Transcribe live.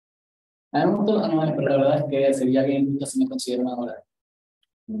A mí me gustan los animales, pero la verdad es que sería bien nunca se me considera una hora.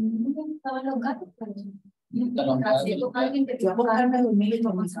 Estaban los gatos, pero Nunca los gatos. alguien que Yo a buscarme a dormir y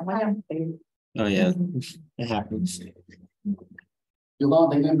con mi cámara. Oh yeah, it happens. Yo cuando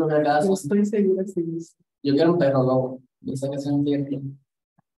tengo mi propia casa, Yo estoy segura que sí. yo quiero un perro lobo. Yo sé que es un tigre. O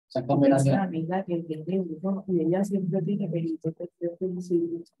sea, Tengo una combinación. amiga que tiene uno y ella siempre tiene peritos que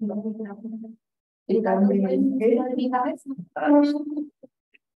sí. Y también de mi cabeza.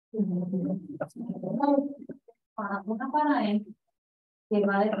 Una para él que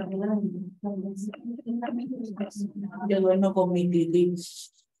va de yo duermo con mi titi,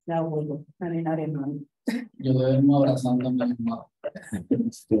 la abuelo, la nena arenal. Yo duermo abrazando a mi hermano.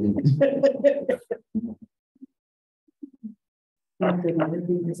 No, que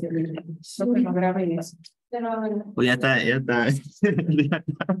no grabe eso. Well, ya está. En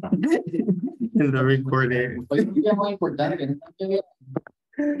la recording. Hoy es un día muy importante. ¿No?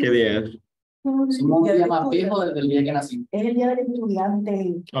 ¿Qué día es? Es un día más viejo desde el día que nací. Es el día del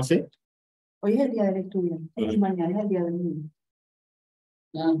estudiante. ¿Oh, sí? Hoy es el día del estudiante y mañana es el día del niño.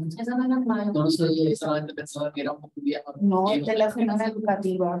 Eso no es normal. Entonces, yo solamente pensaba que era un día más No, viejo. esta es la semana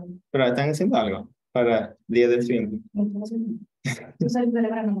educativa. Pero están haciendo algo para Día del Estudiante. Entonces, tú sabes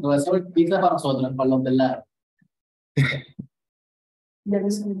celebrar, ¿no? Lo voy a hacer pizza para nosotros, para los del lado. Ya lo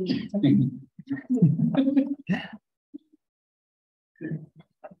sabía.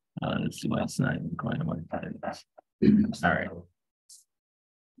 Let's see what's not going on. All right.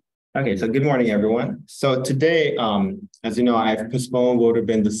 Okay, so good morning, everyone. So today, as you know, I've postponed what would have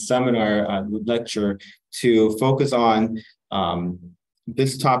been the seminar lecture to focus on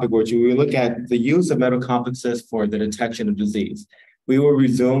this topic, which we look at the use of metal complexes for the detection of disease. We will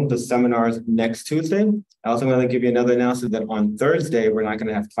resume the seminars next Tuesday. I also want to give you another announcement that on Thursday, we're not going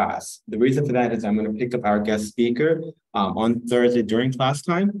to have class. The reason for that is I'm going to pick up our guest speaker on Thursday during class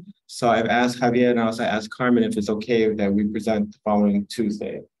time. So I've asked Javier and I also asked Carmen if it's okay that we present the following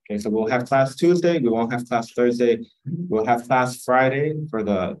Tuesday. Okay, so we'll have class Tuesday. We won't have class Thursday. We'll have class Friday for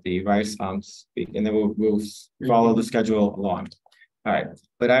the vice speak, and then we'll follow the schedule along. All right,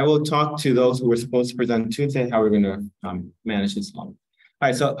 but I will talk to those who were supposed to present Tuesday, how we're going to manage this along. All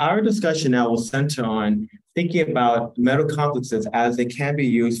right, so our discussion now will center on thinking about metal complexes as they can be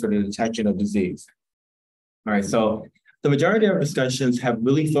used for the detection of disease. All right, so the majority of our discussions have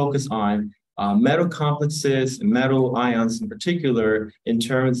really focused on metal complexes, metal ions in particular, in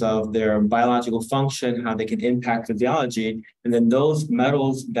terms of their biological function, how they can impact physiology, and then those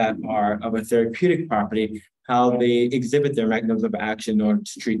metals that are of a therapeutic property, how they exhibit their mechanism of action in order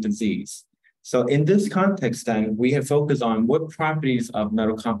to treat disease. So in this context, then, we have focused on what properties of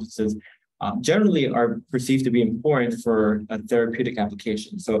metal complexes generally are perceived to be important for a therapeutic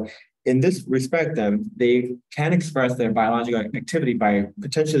application. So in this respect, then, they can express their biological activity by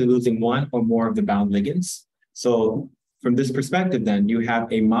potentially losing one or more of the bound ligands. So from this perspective, then, you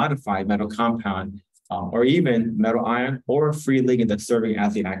have a modified metal compound or even metal ion or a free ligand that's serving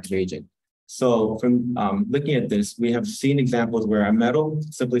as the active agent. So from looking at this, we have seen examples where a metal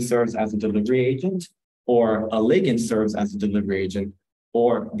simply serves as a delivery agent, or a ligand serves as a delivery agent,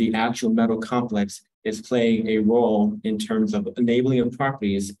 or the actual metal complex is playing a role in terms of enabling of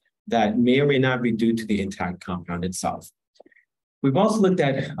properties that may or may not be due to the intact compound itself. We've also looked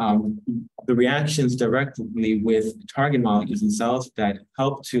at the reactions directly with target molecules in cells that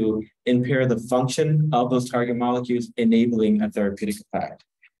help to impair the function of those target molecules, enabling a therapeutic effect.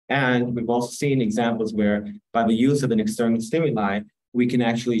 And we've also seen examples where, by the use of an external stimuli, we can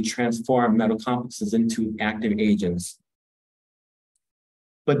actually transform metal complexes into active agents.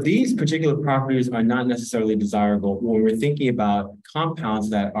 But these particular properties are not necessarily desirable when we're thinking about compounds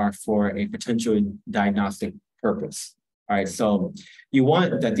that are for a potential diagnostic purpose. All right, so you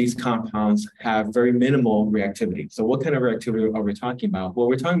want that these compounds have very minimal reactivity. So what kind of reactivity are we talking about? Well,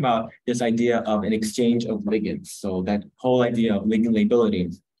 we're talking about this idea of an exchange of ligands. So that whole idea of ligand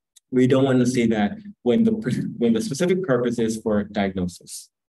lability. We don't want to see that when the specific purpose is for diagnosis.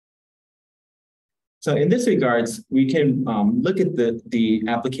 So in this regards, we can look at the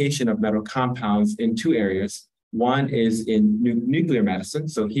application of metal compounds in two areas. One is in nuclear medicine.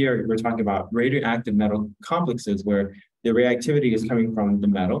 So here we're talking about radioactive metal complexes where the reactivity is coming from the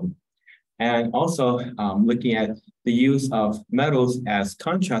metal. And also looking at the use of metals as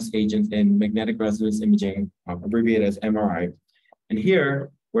contrast agents in magnetic resonance imaging, abbreviated as MRI. And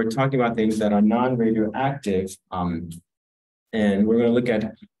here, we're talking about things that are non-radioactive, and we're going to look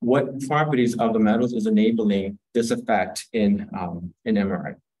at what properties of the metals is enabling this effect in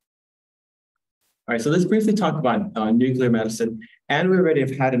MRI. All right, so let's briefly talk about nuclear medicine, and we already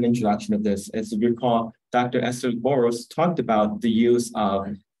have had an introduction of this. As you recall, Dr. Esther Boros talked about the use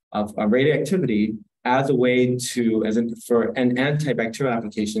of radioactivity as a way to, for an antibacterial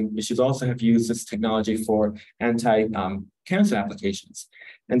application, we should also have used this technology for anti-cancer applications.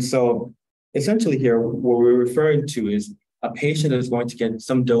 And so essentially here, what we're referring to is a patient is going to get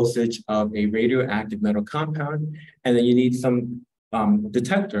some dosage of a radioactive metal compound, and then you need some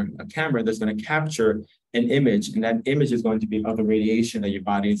detector, a camera that's going to capture an image, and that image is going to be of the radiation that your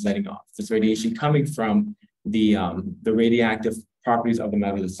body is letting off. This radiation coming from the radioactive properties of the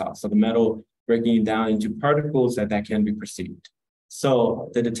metal itself. So the metal breaking down into particles that can be perceived. So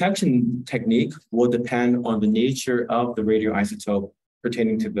the detection technique will depend on the nature of the radioisotope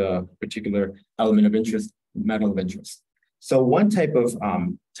pertaining to the particular element of interest, metal of interest. So one type of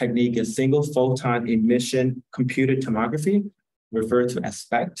technique is single photon emission computed tomography, referred to as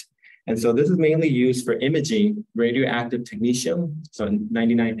SPECT. And so this is mainly used for imaging radioactive technetium, so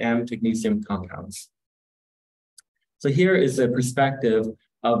 99M technetium compounds. So here is a perspective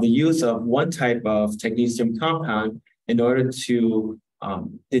of the use of one type of technetium compound in order to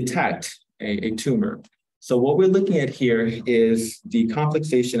detect a tumor. So what we're looking at here is the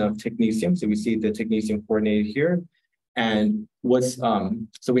complexation of technetium. So we see the technetium coordinated here. And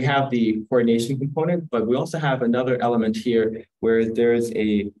so we have the coordination component, but we also have another element here where there's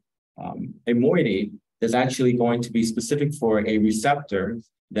a moiety that's actually going to be specific for a receptor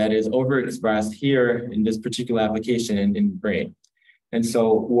that is overexpressed here in this particular application in the brain. And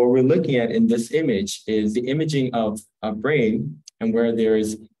so what we're looking at in this image is the imaging of a brain and where there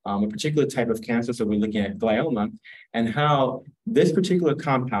is a particular type of cancer. So we're looking at glioma and how this particular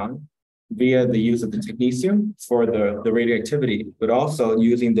compound, via the use of the technetium for the radioactivity, but also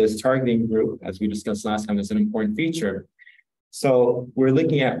using this targeting group, as we discussed last time, is an important feature. So we're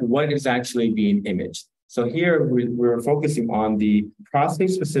looking at what is actually being imaged. So here we're focusing on the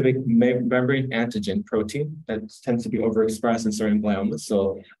prostate-specific membrane antigen protein that tends to be overexpressed in certain gliomas.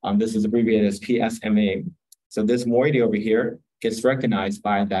 So this is abbreviated as PSMA. So this moiety over here gets recognized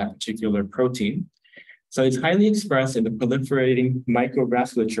by that particular protein. So it's highly expressed in the proliferating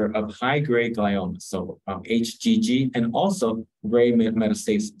microvasculature of high-grade gliomas, so HGG, and also gray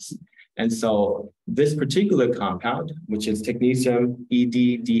metastasis. And so this particular compound, which is technetium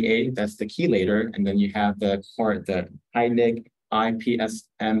EDDA, that's the chelator, and then you have the high-NIC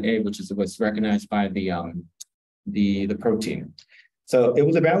IPSMA, which is what's recognized by the protein. So it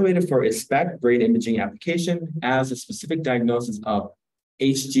was evaluated for its SPECT brain imaging application as a specific diagnosis of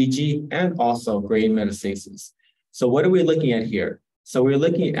HGG and also gray metastasis. So what are we looking at here? So we're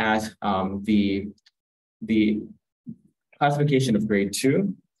looking at the classification of grade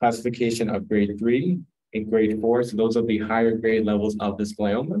 2, classification of grade 3, and grade 4. So those are the higher grade levels of this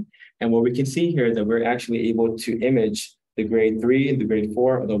glioma. And what we can see here is that we're actually able to image the grade 3 and the grade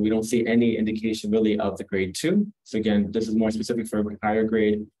 4, although we don't see any indication really of the grade 2. So again, this is more specific for a higher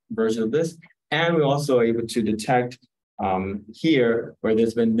grade version of this. And we're also able to detect here where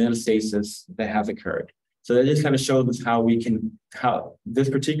there's been metastasis that has occurred. So that just kind of shows us how this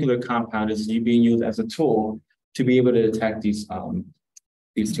particular compound is being used as a tool to be able to detect these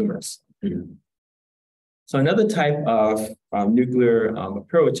tumors. So another type of nuclear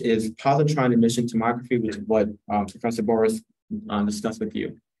approach is positron emission tomography, which is what Professor Boris discussed with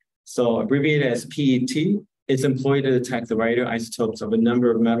you. So abbreviated as PET, it's employed to detect the radioisotopes of a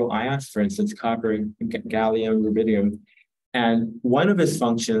number of metal ions, for instance, copper, gallium, rubidium. And one of its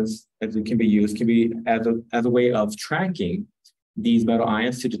functions that can be used can be as a way of tracking these metal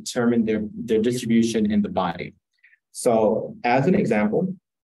ions to determine their distribution in the body. So as an example,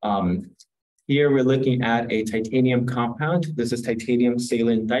 here we're looking at a titanium compound. This is titanium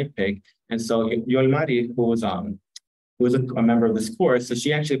saline dipig. And so Yolmari, who was a member of this course, so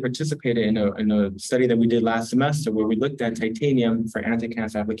she actually participated in a study that we did last semester where we looked at titanium for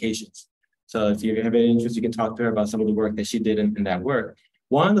anti-cancer applications. So if you have any interest, you can talk to her about some of the work that she did in that work.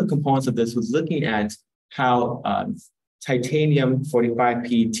 One of the components of this was looking at how titanium 45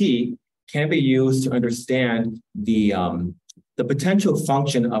 PET can be used to understand the potential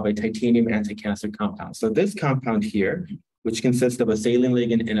function of a titanium anti-cancer compound. So this compound here, which consists of a saline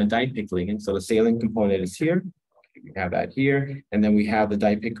ligand and a dipig ligand. So the saline component is here. We have that here, and then we have the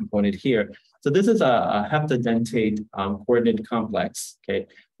dipig component here. So this is a heptadentate coordinate complex, okay,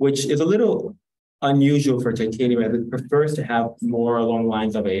 which is a little unusual for titanium as it prefers to have more along the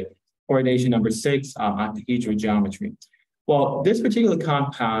lines of a coordination number 6 octahedral geometry. Well, this particular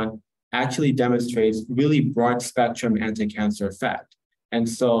compound actually demonstrates really broad spectrum anti-cancer effect. And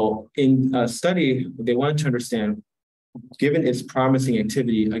so in a study, they wanted to understand, given its promising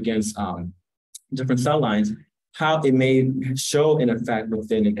activity against different cell lines, how it may show an effect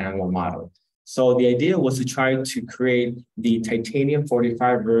within an animal model. So the idea was to try to create the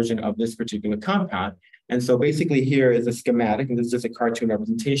titanium-45 version of this particular compound. And so basically here is a schematic, and this is just a cartoon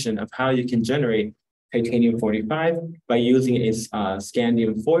representation of how you can generate titanium-45 by using a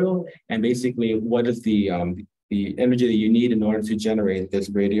scandium foil, and basically what is the energy that you need in order to generate this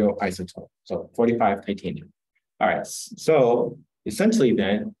radioisotope. So 45 titanium. All right, so essentially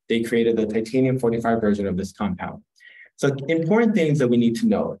then they created the titanium-45 version of this compound. So important things that we need to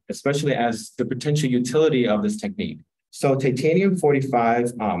know, especially as the potential utility of this technique. So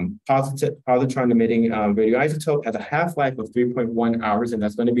titanium-45 positron emitting radioisotope has a half-life of 3.1 hours, and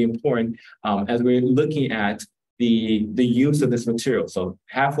that's going to be important as we're looking at the use of this material. So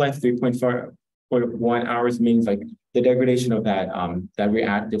half-life 3.1 hours means like the degradation of that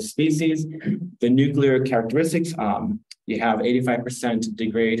reactive species. The nuclear characteristics, you have 85%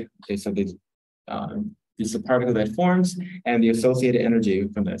 degrade. Okay, so this is a particle that forms and the associated energy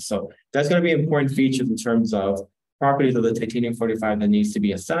from this. So that's going to be important features in terms of properties of the titanium-45 that needs to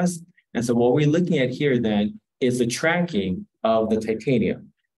be assessed. And so what we're looking at here then is the tracking of the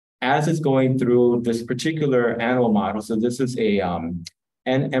titanium as it's going through this particular animal model. So this is a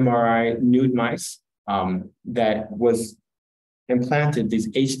NMRI nude mice that was implanted these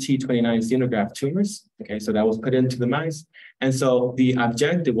HT29 xenograft tumors. Okay, so that was put into the mice. And so the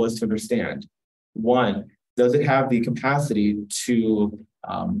objective was to understand, one, does it have the capacity to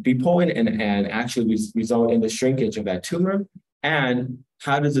be potent and actually result in the shrinkage of that tumor? And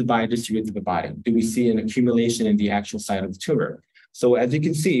how does it biodistribute to the body? Do we see an accumulation in the actual site of the tumor? So as you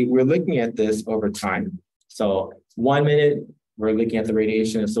can see, we're looking at this over time. So 1 minute, we're looking at the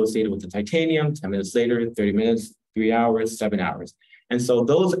radiation associated with the titanium, 10 minutes later, 30 minutes, 3 hours, 7 hours. And so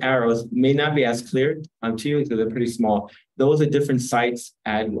those arrows may not be as clear to you because they're pretty small. Those are different sites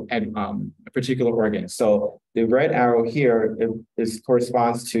at a particular organ. So the red arrow here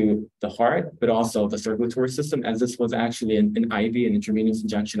corresponds to the heart, but also the circulatory system, as this was actually an IV, an intravenous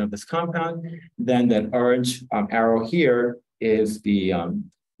injection of this compound. Then that orange arrow here is the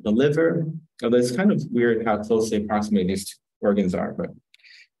liver. Although it's kind of weird how closely approximated these two organs are, but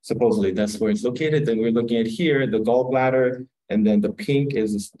supposedly that's where it's located. Then we're looking at here, the gallbladder, and then the pink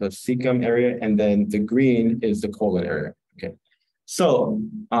is the cecum area, and then the green is the colon area. Okay, so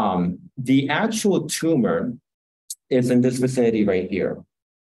the actual tumor is in this vicinity right here.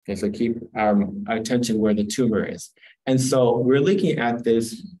 Okay, so keep our attention where the tumor is. And so we're looking at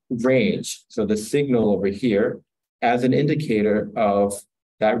this range, so the signal over here, as an indicator of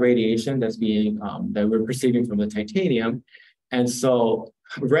that radiation that's being, that we're perceiving from the titanium. And so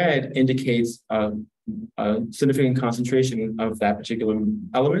red indicates a significant concentration of that particular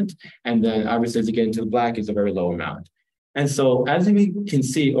element. And then obviously as you get into the black is a very low amount. And so as we can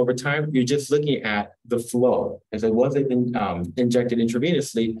see over time, you're just looking at the flow as it wasn't injected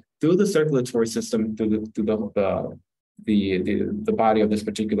intravenously through the circulatory system, through the body of this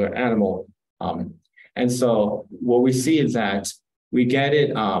particular animal. And so what we see is that we get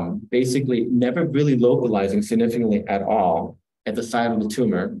it basically never really localizing significantly at all at the site of the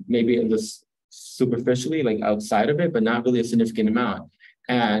tumor, maybe in this superficially, like outside of it, but not really a significant amount.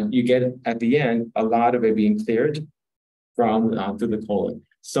 And you get at the end, a lot of it being cleared from through the colon.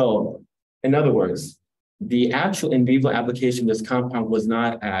 So in other words, the actual in vivo application of this compound was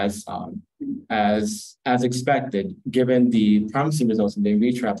not as expected, given the promising results in the in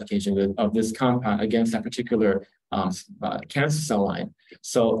vitro application of this compound against that particular cancer cell line.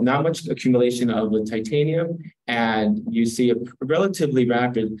 So not much accumulation of the titanium, and you see a relatively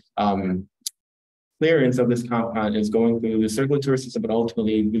rapid clearance of this compound is going through the circulatory system, but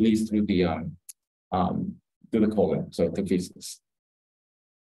ultimately released through the colon, so the feces.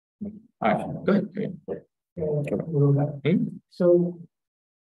 All right, go ahead. So,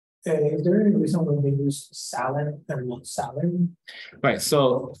 is there any reason why they use saline and not saline? Right.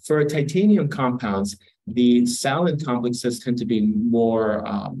 So for titanium compounds, the saline complexes tend to be more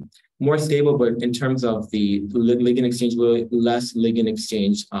stable, but in terms of the ligand exchange, less ligand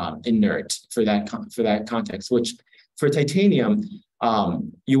exchange inert for that context. Which for titanium,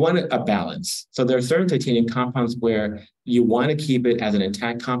 you want a balance. So there are certain titanium compounds where you want to keep it as an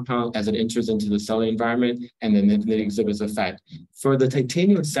intact compound as it enters into the cellular environment, and then it exhibits effect. For the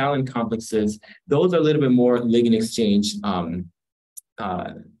titanium saline complexes, those are a little bit more ligand exchange, I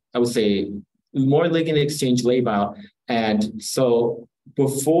would say more ligand exchange labile. And so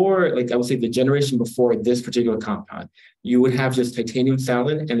before, like I would say the generation before this particular compound, you would have just titanium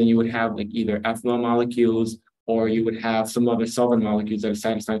saline, and then you would have like either ethanol molecules, or you would have some other solvent molecules that are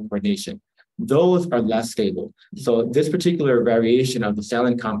satisfying coordination. those are less stable. So this particular variation of the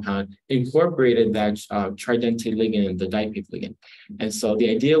silane compound incorporated that tridentate ligand, the DIPAPE ligand. And so the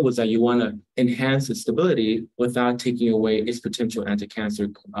idea was that you want to enhance its stability without taking away its potential anti-cancer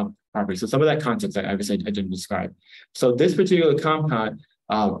properties. So some of that context I didn't describe. So this particular compound,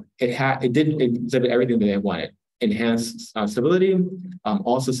 it did exhibit everything that they wanted. Enhance stability,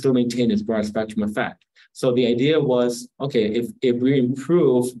 also still maintain its broad spectrum effect. So the idea was, okay, if we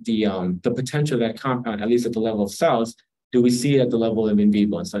improve the potential of that compound, at least at the level of cells, do we see it at the level of in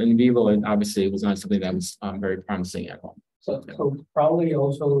vivo? And so in vivo, obviously, it was not something that was very promising at all. So probably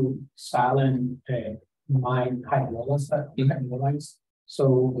also silane might hydrolyze that, hydrolyze.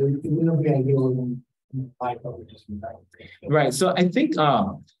 So it wouldn't be ideal in Right. So I think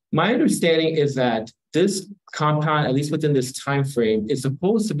my understanding is that this compound, at least within this time frame, is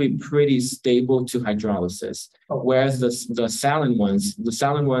supposed to be pretty stable to hydrolysis, whereas the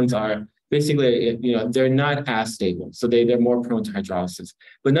silane ones are basically, they're not as stable, so they're more prone to hydrolysis.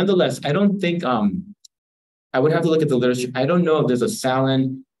 But nonetheless, I don't think I would have to look at the literature. I don't know if there's a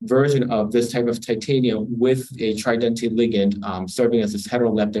silane version of this type of titanium with a tridentate ligand serving as this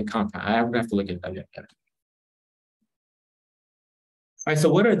heteroleptic compound. I would have to look at that. All right,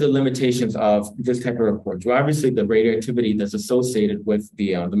 so what are the limitations of this type of approach? Well, obviously the radioactivity that's associated with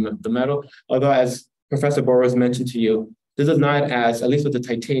the metal, although as Professor Burrows mentioned to you, this is not as, at least with the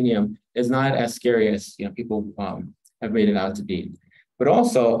titanium, is not as scary as people have made it out to be. But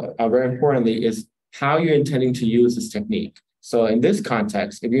also, very importantly, is how you're intending to use this technique. So in this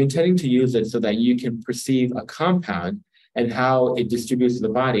context, if you're intending to use it so that you can perceive a compound and how it distributes to the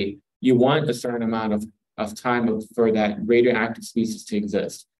body, you want a certain amount of time for that radioactive species to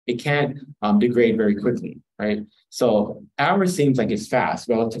exist. It can't degrade very quickly, right? So ours seems like it's fast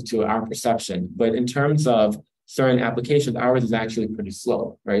relative to our perception, but in terms of certain applications, ours is actually pretty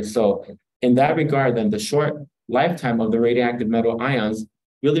slow, right? So in that regard, then the short lifetime of the radioactive metal ions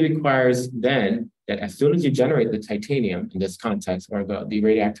really requires then that as soon as you generate the titanium in this context, or the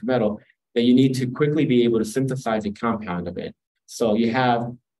radioactive metal, that you need to quickly be able to synthesize a compound of it. So you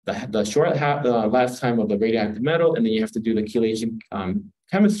have the short lifetime of the radioactive metal, and then you have to do the chelation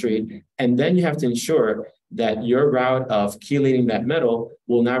chemistry, and then you have to ensure that your route of chelating that metal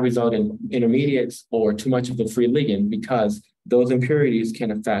will not result in intermediates or too much of the free ligand, because those impurities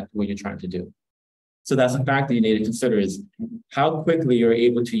can affect what you're trying to do. So that's a factor you need to consider, is how quickly you're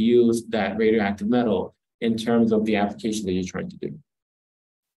able to use that radioactive metal in terms of the application that you're trying to do.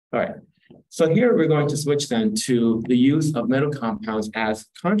 All right. So here we're going to switch then to the use of metal compounds as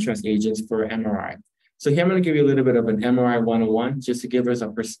contrast agents for MRI. So here I'm going to give you a little bit of an MRI 101, just to give us a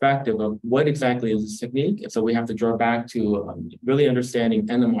perspective of what exactly is this technique. So we have to draw back to really understanding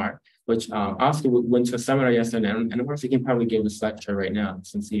NMR, which Oscar went to a seminar yesterday, and of course he can probably give this lecture right now,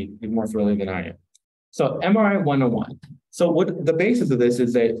 since he's more familiar than I am. So MRI 101. So what the basis of this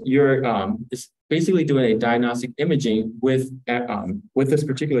is that you're basically doing a diagnostic imaging with this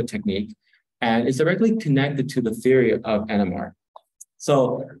particular technique, and it's directly connected to the theory of NMR.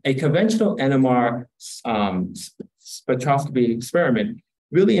 So a conventional NMR spectroscopy experiment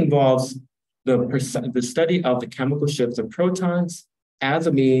really involves the study of the chemical shifts of protons as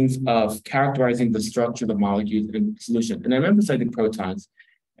a means of characterizing the structure of the molecules in solution. And I'm emphasizing protons.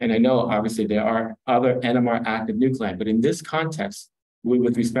 And I know, obviously, there are other NMR active nuclei, but in this context,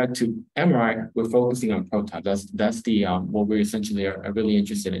 with respect to MRI, we're focusing on protons. That's the what we essentially are really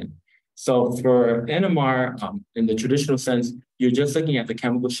interested in. So for NMR, in the traditional sense, you're just looking at the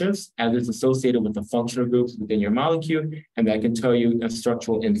chemical shifts as it's associated with the functional groups within your molecule, and that can tell you a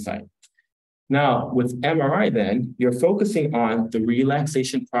structural insight. Now, with MRI, then, you're focusing on the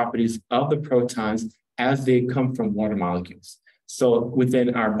relaxation properties of the protons as they come from water molecules. So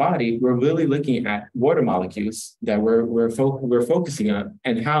within our body, we're really looking at water molecules that we're focusing on,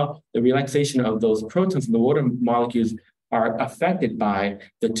 and how the relaxation of those protons in the water molecules are affected by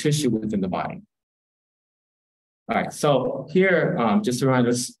the tissue within the body. All right, so here, just to remind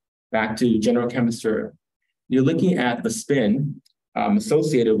us back to general chemistry, you're looking at the spin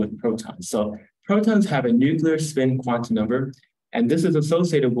associated with protons. So protons have a nuclear spin quantum number, and this is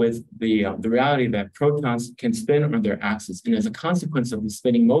associated with the reality that protons can spin on their axis. And as a consequence of the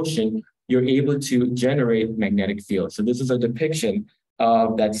spinning motion, you're able to generate magnetic fields. So this is a depiction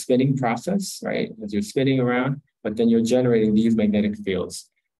of that spinning process, right? As you're spinning around, but then you're generating these magnetic fields.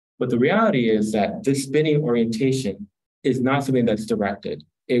 But the reality is that this spinning orientation is not something that's directed.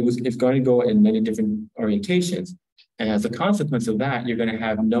 It's going to go in many different orientations. And as a consequence of that, you're going to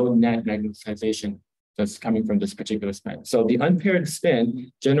have no net magnetization that's coming from this particular spin. So the unpaired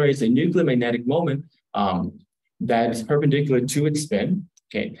spin generates a nuclear magnetic moment that is perpendicular to its spin.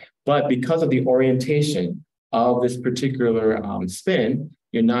 okay? But because of the orientation of this particular spin,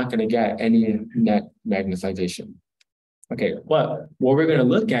 you're not going to get any net magnetization. Okay, but what we're going to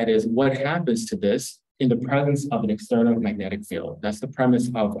look at is what happens to this in the presence of an external magnetic field. That's the premise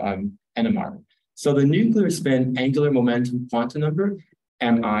of NMR. So the nuclear spin angular momentum quantum number,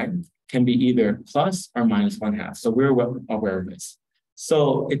 MI, can be either plus or minus 1/2. So we're aware of this.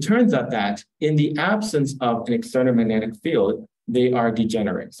 So it turns out that in the absence of an external magnetic field, they are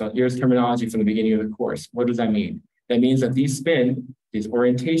degenerate. So here's terminology from the beginning of the course. What does that mean? That means that these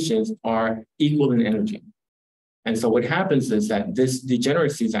orientations are equal in energy. And so what happens is that this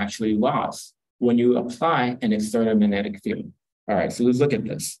degeneracy is actually lost when you apply an external magnetic field. All right, so let's look at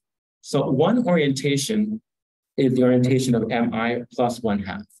this. So one orientation is the orientation of MI plus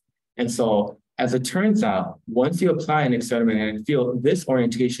 1/2. And so as it turns out, once you apply an external magnetic field, this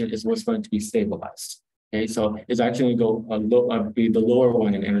orientation is what's going to be stabilized. Okay, so it's actually going to be the lower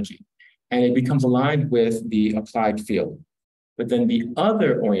one in energy. And it becomes aligned with the applied field. But then the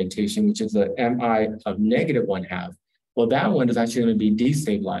other orientation, which is the MI of negative 1/2, well, that one is actually going to be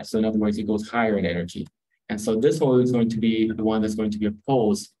destabilized. So in other words, it goes higher in energy. And so this one is going to be the one that's going to be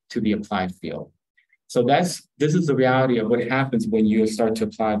opposed to the applied field. So this is the reality of what happens when you start to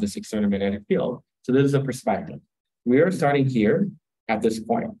apply this external magnetic field. So this is a perspective. We are starting here at this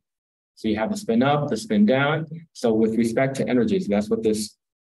point. So you have the spin up, the spin down. So with respect to energy, so that's what this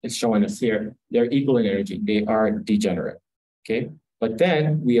is showing us here. They're equal in energy. They are degenerate. Okay, but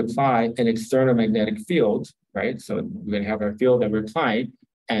then we apply an external magnetic field, right? So we're going to have our field that we're applying,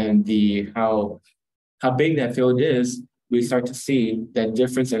 and how big that field is, we start to see that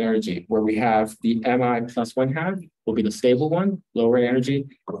difference in energy, where we have the MI plus 1/2 will be the stable one, lower in energy,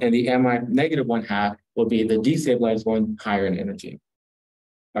 and the MI negative 1/2 will be the destabilized one, higher in energy.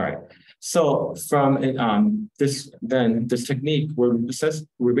 All right. So from this technique,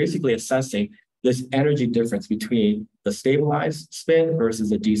 we're basically assessing this energy difference between the stabilized spin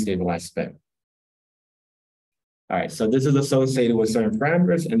versus the destabilized spin. All right, so this is associated with certain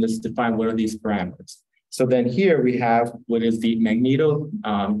parameters, and let's define what are these parameters. So then here we have what is the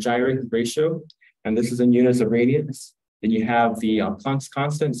magneto-gyric ratio, and this is in units of radians. Then you have the Planck's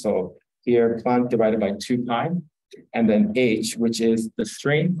constant, so here Planck divided by 2 pi, and then H, which is the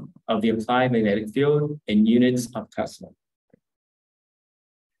strength of the applied magnetic field in units of Tesla.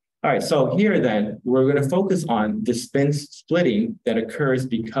 All right, so here then, we're going to focus on the spin splitting that occurs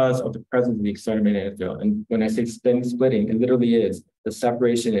because of the presence of the external magnetic field. And when I say spin splitting, it literally is the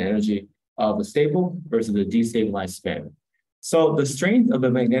separation in energy of the stable versus the destabilized spin. So the strength of the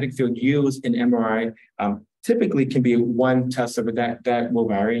magnetic field used in MRI typically can be 1 Tesla, but that will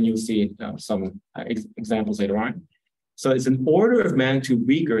vary, and you'll see some examples later on. So it's an order of magnitude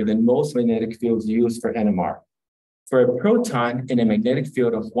weaker than most magnetic fields used for NMR. For a proton in a magnetic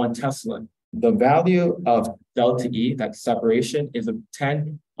field of 1 Tesla, the value of delta E, that separation, is of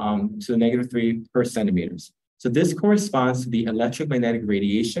 10 to the -3 per centimeters. So this corresponds to the electromagnetic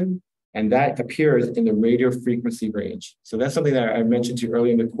radiation, and that appears in the radio frequency range. So that's something that I mentioned to you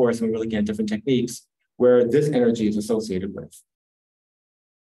earlier in the course when we were looking at different techniques where this energy is associated with.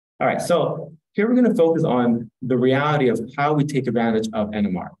 All right, so here we're going to focus on the reality of how we take advantage of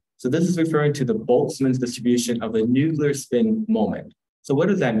NMR. So this is referring to the Boltzmann's distribution of the nuclear spin moment. So what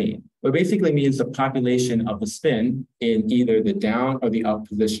does that mean? Well, it basically means the population of the spin in either the down or the up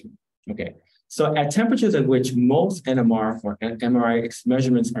position. Okay, so at temperatures at which most NMR or MRI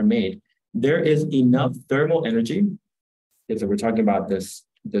measurements are made, there is enough thermal energy. Okay, so we're talking about this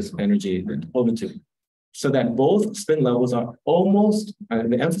energy, the altitude, so that both spin levels are almost,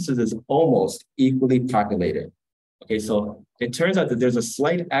 the emphasis is almost equally populated. Okay, so it turns out that there's a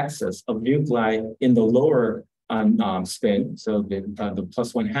slight excess of nuclei in the lower spin, so the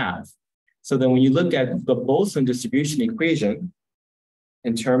plus 1/2. So then when you look at the Boltzmann distribution equation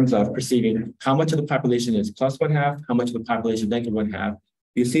in terms of perceiving how much of the population is plus 1/2, how much of the population is negative 1/2,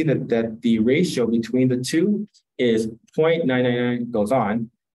 you see that the ratio between the two is 0.999 goes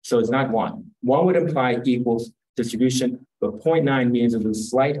on, so it's not 1. 1 would imply equals distribution, but 0.9 means there's a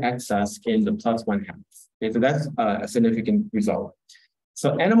slight excess in the plus 1/2. Okay, so that's a significant result. So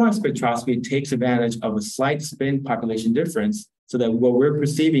NMR spectroscopy takes advantage of a slight spin population difference so that what we're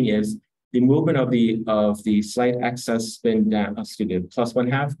perceiving is the movement of the slight excess spin down to the plus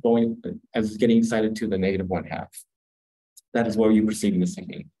 1/2 going as getting excited to the negative 1/2. That is what you perceive in this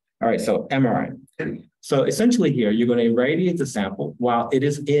technique. All right, so MRI. So essentially here, you're going to irradiate the sample while it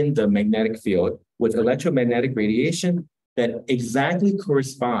is in the magnetic field with electromagnetic radiation that exactly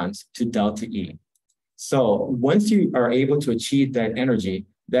corresponds to delta E. So once you are able to achieve that energy,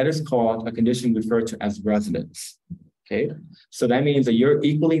 that is called a condition referred to as resonance. okay? So that means that you're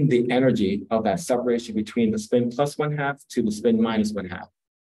equaling the energy of that separation between the spin plus 1/2 to the spin minus 1/2.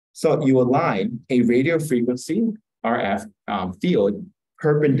 So you align a radio frequency, RF field,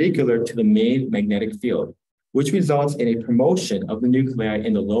 perpendicular to the main magnetic field, which results in a promotion of the nuclei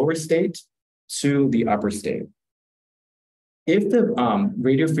in the lower state to the upper state. If the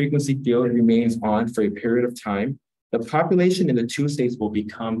radio frequency field remains on for a period of time, the population in the two states will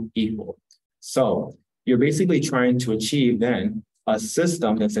become equal. So you're basically trying to achieve then a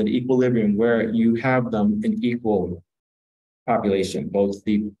system that's at equilibrium where you have them in equal population, both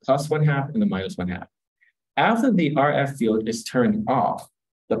the plus 1/2 and the minus 1/2. After the RF field is turned off,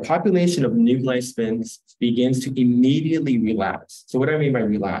 the population of nuclei spins begins to immediately relapse. So what do I mean by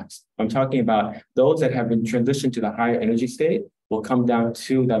relapse? I'm talking about those that have been transitioned to the higher energy state will come down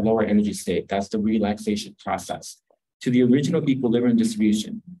to that lower energy state. That's the relaxation process, to the original equilibrium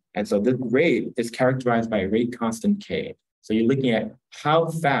distribution. And so the rate is characterized by a rate constant K. So you're looking at how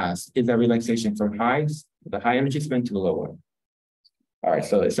fast is that relaxation from the high energy spin to the low one. All right,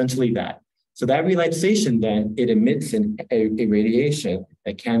 so essentially that. So that relaxation then, it emits a radiation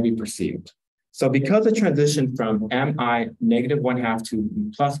that can be perceived. So because the transition from MI -1/2 to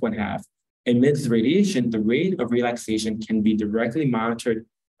plus 1/2 emits radiation, the rate of relaxation can be directly monitored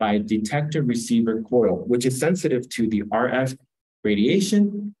by a detector receiver coil, which is sensitive to the RF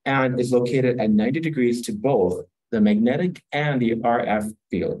radiation and is located at 90 degrees to both the magnetic and the RF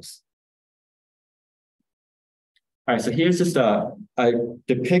fields. All right, so here's just a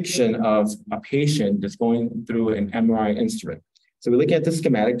depiction of a patient that's going through an MRI instrument. So we're looking at the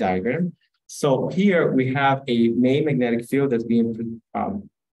schematic diagram. So here we have a main magnetic field that's being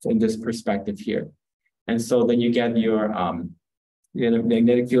in this perspective here. And so then you get your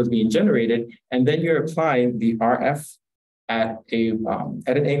magnetic field being generated, and then you're applying the RF at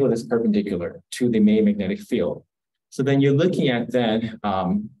an angle that's perpendicular to the main magnetic field. So then you're looking at then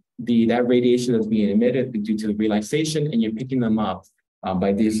that radiation that's being emitted due to the relaxation, and you're picking them up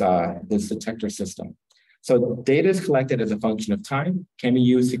by this detector system. So data is collected as a function of time, can be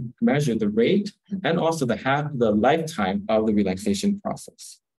used to measure the rate and also the lifetime of the relaxation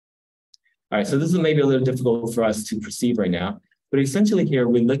process. All right, so this is maybe a little difficult for us to perceive right now, but essentially here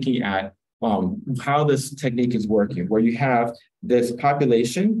we're looking at how this technique is working, where you have this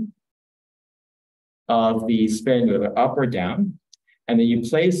population of the spin either up or down, and then you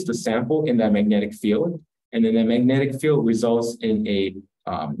place the sample in that magnetic field, and then the magnetic field results in a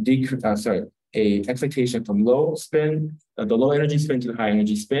excitation from the low energy spin to the high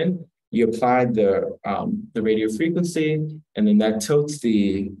energy spin. You apply the radio frequency, and then that tilts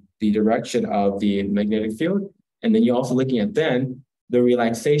the direction of the magnetic field. And then you're also looking at then the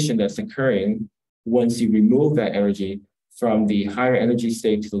relaxation that's occurring once you remove that energy from the higher energy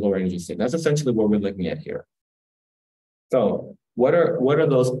state to the lower energy state. That's essentially what we're looking at here. So what are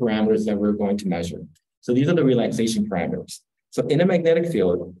those parameters that we're going to measure? So these are the relaxation parameters. So in a magnetic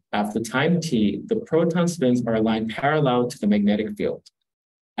field, after time t, the proton spins are aligned parallel to the magnetic field.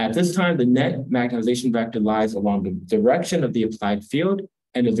 At this time, the net magnetization vector lies along the direction of the applied field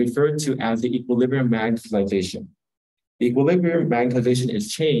and is referred to as the equilibrium magnetization. The equilibrium magnetization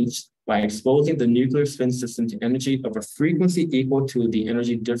is changed by exposing the nuclear spin system to energy of a frequency equal to the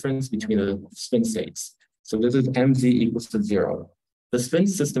energy difference between the spin states. So this is mz equals to 0. The spin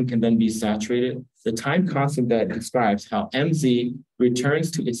system can then be saturated. The time constant that describes how mz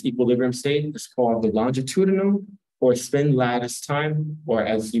returns to its equilibrium state is called the longitudinal or spin lattice time, or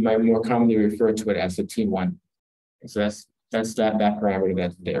as you might more commonly refer to it as the T1. So that's that parameter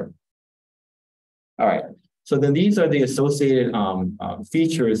that's there. All right. So then these are the associated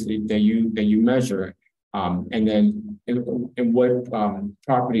features that you measure, and then in what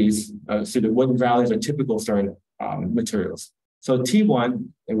properties, what values are typical of certain materials. So T1,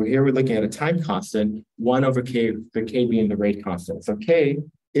 and we're looking at a time constant, 1 over K, the K being the rate constant. So K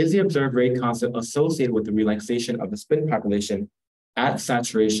is the observed rate constant associated with the relaxation of the spin population at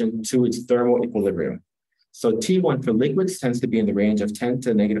saturation to its thermal equilibrium. So T1 for liquids tends to be in the range of 10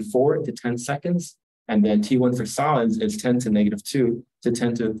 to -4 to 10 seconds. And then T1 for solids is 10 to -2 to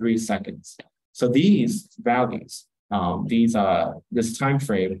 10 to 3 seconds. So these values, this time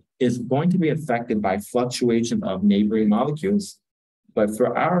frame is going to be affected by fluctuation of neighboring molecules, but for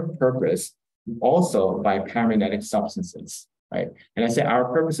our purpose, also by paramagnetic substances, right? And I say our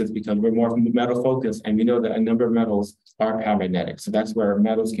purposes because we're more metal focused, and we know that a number of metals are paramagnetic. So that's where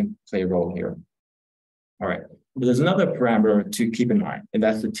metals can play a role here. All right, but there's another parameter to keep in mind, and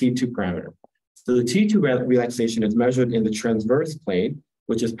that's the T2 parameter. So the T2 relaxation is measured in the transverse plane,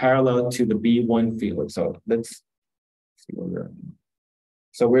 which is parallel to the B1 field. So let's see where we're at.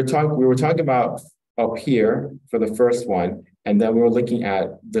 So we were talking about up here for the first one, and then we're looking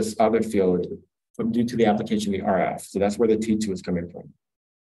at this other field due to the application of the RF. So that's where the T2 is coming from.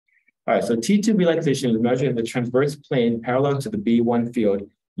 All right, so T2 relaxation is measuring the transverse plane parallel to the B1 field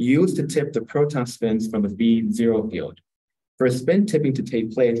used to tip the proton spins from the B0 field. For spin tipping to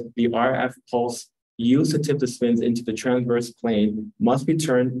take place, the RF pulse used to tip the spins into the transverse plane must be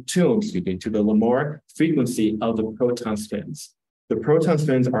tuned to the Larmor frequency of the proton spins. The proton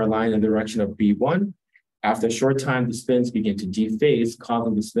spins are aligned in the direction of B1. After a short time, the spins begin to dephase,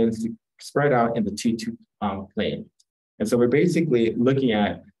 causing the spins to spread out in the T2 plane. And so we're basically looking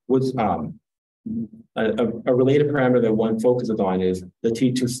at what's a related parameter that one focuses on is the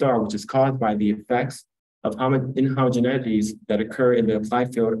T2 star, which is caused by the effects of inhomogeneities that occur in the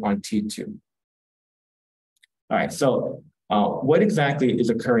applied field on T2. All right, so what exactly is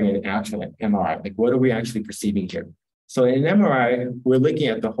occurring in actual MRI? Like, what are we actually perceiving here? So in an MRI, we're looking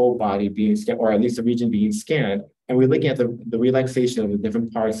at the whole body being scanned, or at least the region being scanned, and we're looking at the relaxation of the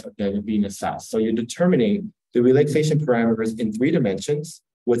different parts that are being assessed. So you're determining the relaxation parameters in 3 dimensions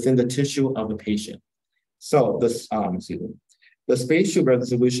within the tissue of the patient. So this, the spatial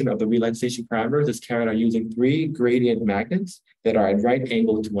resolution of the relaxation parameters is carried out using 3 gradient magnets that are at right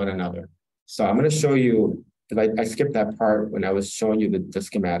angle to one another. So I'm going to show you, because I skipped that part when I was showing you the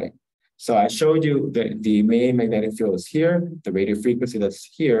schematic. So I showed you that the main magnetic field is here, the radio frequency that's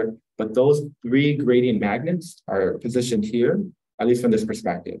here, but those 3 gradient magnets are positioned here, at least from this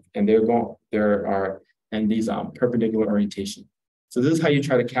perspective, and there are in these perpendicular orientation. So this is how you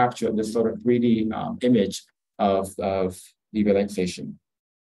try to capture this sort of 3D image of the relaxation.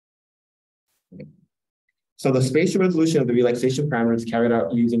 Okay. So the spatial resolution of the relaxation parameters is carried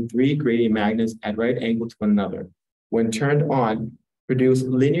out using 3 gradient magnets at right angle to one another. When turned on, produce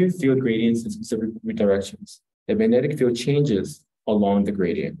linear field gradients in specific directions. The magnetic field changes along the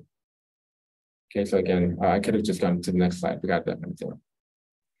gradient. Okay, so again, I could have just gone to the next slide. Forgot that. All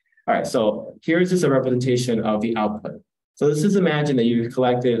right, so here's just a representation of the output. So this is, imagine that you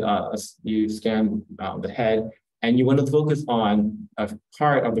collected, you scanned the head, and you want to focus on a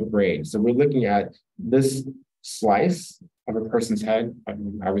part of the brain. So we're looking at this slice of a person's head,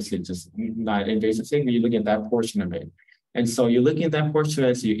 obviously just not invasive thing, but you're looking at that portion of it. And so you're looking at that portion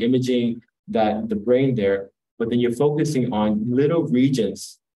of it, so you're imaging the brain there, but then you're focusing on little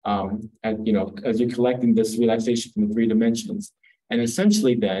regions, and as you're collecting this relaxation from the 3 dimensions. And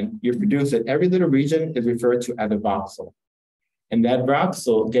essentially then you produce that every little region is referred to as a voxel. And that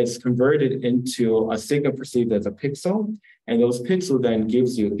voxel gets converted into a signal perceived as a pixel. And those pixels then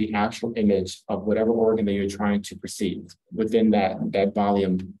gives you the actual image of whatever organ that you're trying to perceive within that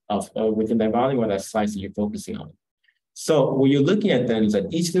volume of or that slice that you're focusing on. So what you're looking at then is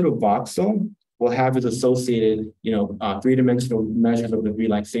that each little voxel will have its associated, 3-dimensional measures of the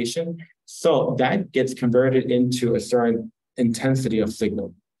relaxation. So that gets converted into a certain intensity of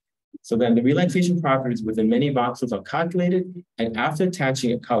signal. So then the relaxation properties within many voxels are calculated, and after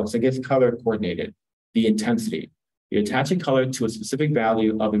attaching a color, so it gets color coordinated, the intensity. You attach a color to a specific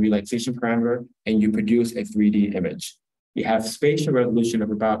value of the relaxation parameter, and you produce a 3D image. You have spatial resolution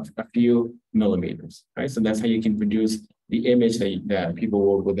of about a few millimeters, right? So that's how you can produce the image that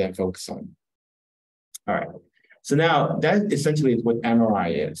people will then focus on. All right. So now that essentially is what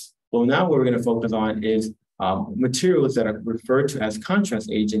MRI is. Well, now what we're going to focus on is materials that are referred to as contrast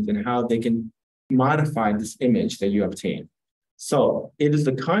agents and how they can modify this image that you obtain. So it is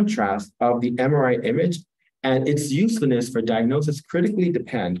the contrast of the MRI image, and its usefulness for diagnosis critically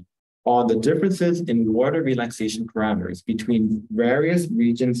depend on the differences in water relaxation parameters between various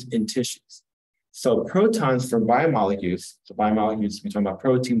regions in tissues. So protons from biomolecules, we're talking about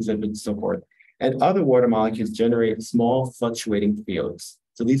proteins and so forth, and other water molecules generate small fluctuating fields.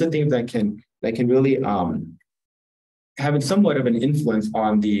 So these are things that can really have somewhat of an influence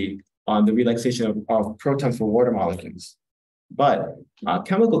on the relaxation of protons from water molecules. But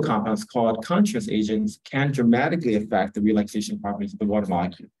chemical compounds called contrast agents can dramatically affect the relaxation properties of the water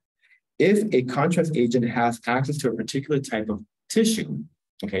molecule. If a contrast agent has access to a particular type of tissue,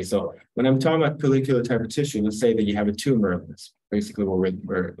 okay, so when I'm talking about particular type of tissue, let's say that you have a tumor, that's basically what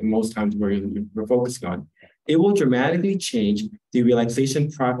we're most times we're focusing on, it will dramatically change the relaxation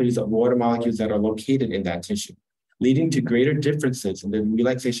properties of water molecules that are located in that tissue, leading to greater differences in the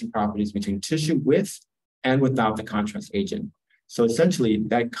relaxation properties between tissue with and without the contrast agent. So essentially,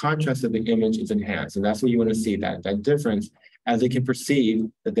 that contrast of the image is enhanced, and that's what you want to see, that difference, as they can perceive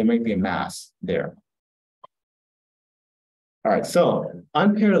that there might be a mass there. All right, so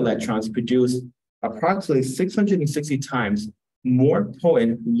unpaired electrons produce approximately 660 times more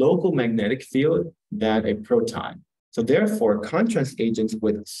potent local magnetic field than a proton. So therefore, contrast agents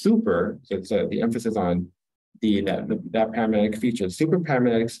with super, so the emphasis on that paramagnetic feature, super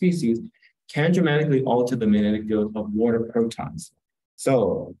paramagnetic species can dramatically alter the magnetic field of water protons.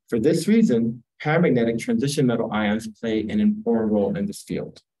 So for this reason, paramagnetic transition metal ions play an important role in this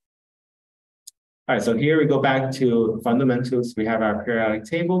field. All right, so here we go back to fundamentals. We have our periodic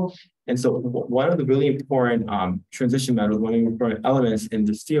table. And so one of the really important transition metals, one of the important elements in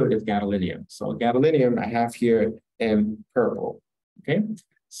this field is gadolinium. So gadolinium I have here in purple, okay?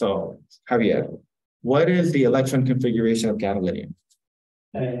 So Javier, what is the electron configuration of gadolinium?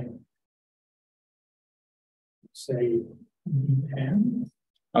 Say, and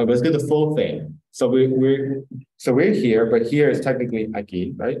Oh, let's do the full thing. So we're here, but here is technically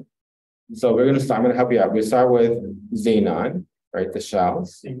aquí, right? So we're gonna start, I'm gonna help you out. We start with xenon, right? The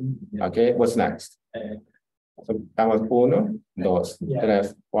shells. Okay, what's next? So estamos 1, 2, 3,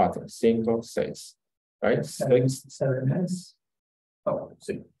 4, 5, 6, right? 6. 7s. Oh,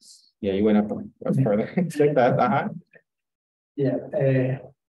 6. Yeah, you went up further. Take that, Yeah.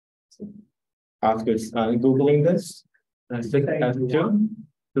 Oscar is Googling this. 6s2,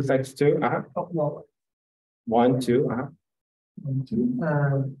 2x2, Oh, no. 1, 2, 1,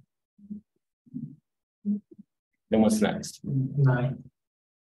 2. Then what's next? 9.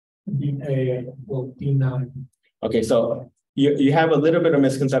 Well, D9. Okay, so you have a little bit of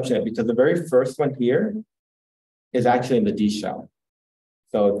misconception because the very first one here is actually in the D shell.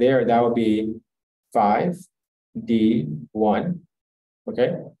 So there, that would be 5D1.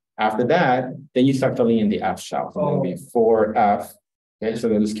 Okay. After that, then you start filling in the F shell. So it will be 4F. Okay, so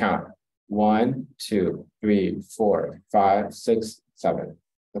then just count 1, 2, 3, 4, 5, 6, 7.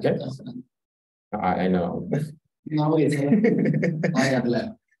 Okay. I know. No, it's I have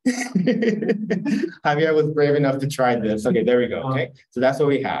left. Javier was brave enough to try this. Okay, there we go. Okay, so that's what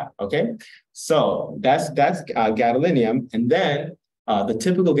we have. Okay, so that's gadolinium, and then the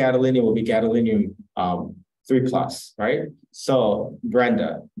typical gadolinium will be gadolinium 3+, right? So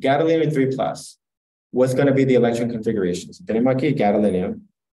Brenda, gadolinium 3+. What's going to be the electron configuration? So tenemos aquí gadolinium.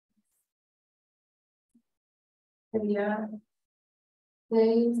 Sería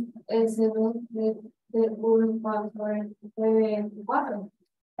 6, S2, de 1, 4.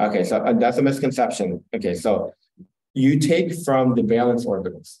 Okay, so that's a misconception. Okay, so you take from the valence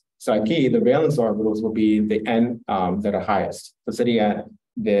orbitals. So aquí, the valence orbitals will be the n that are highest. So sería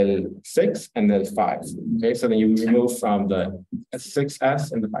del 6 and del 5. Okay, so then you remove from the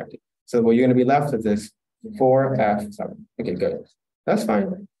 6s and the 5d. So what you're going to be left with is 4f7. Okay, good. That's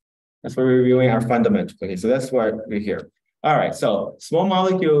fine. That's why we're reviewing our fundamentals. Okay, so that's why we're here. All right, so small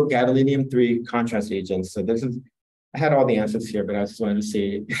molecule gadolinium-3 contrast agents. So this is, I had all the answers here, but I just wanted to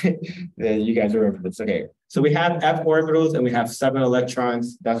see that you guys remember this. Okay, so we have f orbitals and we have 7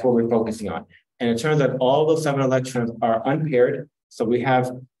 electrons. That's what we're focusing on. And it turns out all those 7 electrons are unpaired. So we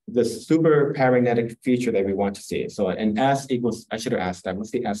have the super paramagnetic feature that we want to see. So an S equals, I should have asked that,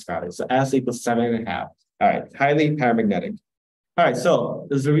 what's the S value? So S equals 7.5. All right, highly paramagnetic. All right, so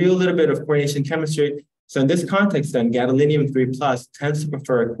there's a real little bit of coordination chemistry. So in this context, then gadolinium 3+ tends to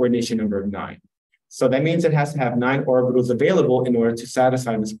prefer a coordination number of 9. So that means it has to have 9 orbitals available in order to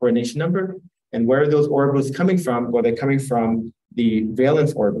satisfy this coordination number. And where are those orbitals coming from? Well, they're coming from the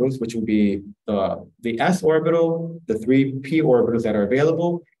valence orbitals, which will be the s orbital, the 3p orbitals that are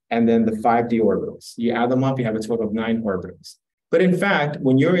available, and then the 5d orbitals. You add them up, you have a total of 9 orbitals. But in fact,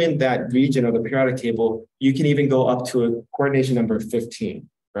 when you're in that region of the periodic table, you can even go up to a coordination number 15,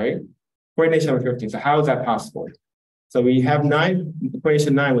 right? Coordination number 15. So how is that possible? So we have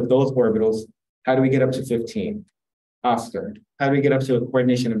coordination 9 with those orbitals. How do we get up to 15? Oscar, how do we get up to a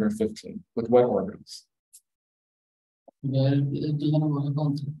coordination number 15? With what orbitals?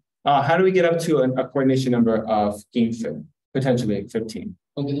 How do we get up to a coordination number of 15, potentially 15?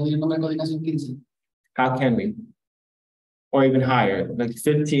 How can we? Or even higher, like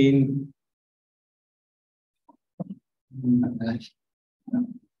 15.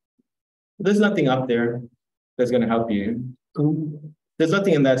 There's nothing up there that's going to help you. There's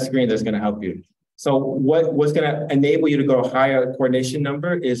nothing in that screen that's going to help you. So what's going to enable you to go higher coordination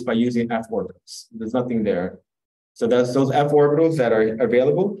number is by using F orbitals. There's nothing there. So that's those F orbitals that are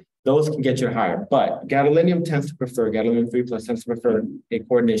available, those can get you higher. But gadolinium tends to prefer, gadolinium 3+ tends to prefer a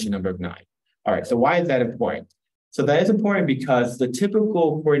coordination number of 9. All right, so why is that important? So that is important because the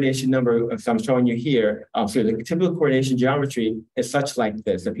typical coordination number, as I'm showing you here, so the typical coordination geometry is such like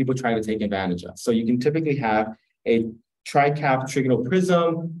this that people try to take advantage of. So you can typically have a tri-capped trigonal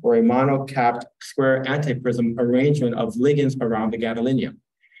prism or a mono-capped square antiprism arrangement of ligands around the gadolinium.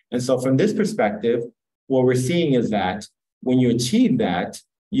 And so from this perspective, what we're seeing is that when you achieve that,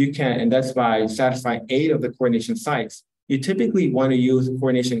 you can, and that's by satisfying 8 of the coordination sites, you typically want to use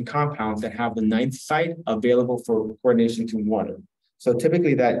coordination compounds that have the 9th site available for coordination to water. So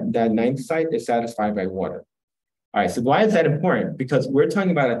typically that 9th site is satisfied by water. All right, so why is that important? Because we're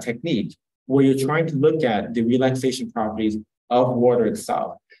talking about a technique where you're trying to look at the relaxation properties of water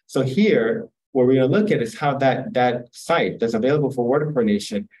itself. So here, what we're going to look at is how that site that's available for water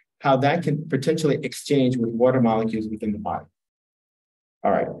coordination, how that can potentially exchange with water molecules within the body.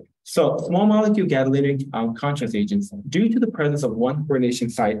 All right, so small molecule gadolinium contrast agents, due to the presence of one coordination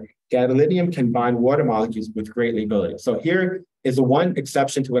site, gadolinium can bind water molecules with great lability. So here is the one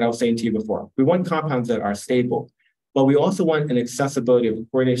exception to what I was saying to you before. We want compounds that are stable, but we also want an accessibility of the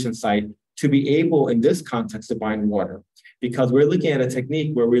coordination site to be able, in this context, to bind water, because we're looking at a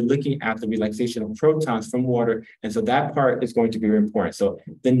technique where we're looking at the relaxation of protons from water, and so that part is going to be very important. So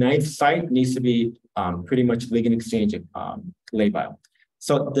the 9th site needs to be pretty much ligand exchange labile.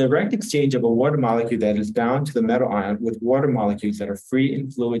 So direct exchange of a water molecule that is bound to the metal ion with water molecules that are free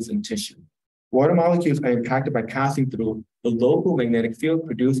in fluids and tissue. Water molecules are impacted by passing through the local magnetic field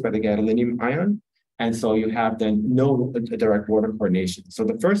produced by the gadolinium ion. And so you have then no direct water coordination. So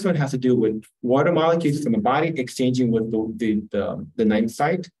the first one has to do with water molecules from the body exchanging with the 9th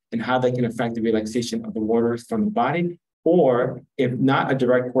site and how that can affect the relaxation of the waters from the body. Or if not a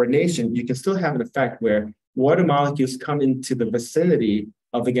direct coordination, you can still have an effect where water molecules come into the vicinity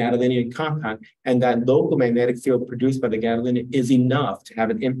of the gadolinium compound, and that local magnetic field produced by the gadolinium is enough to have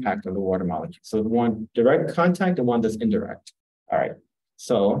an impact on the water molecule. So one direct contact and one that's indirect. All right,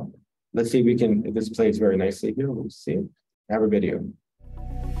 so let's see if we can, if this plays very nicely here. We'll see. I have a video.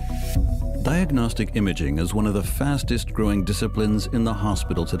 Diagnostic imaging is one of the fastest growing disciplines in the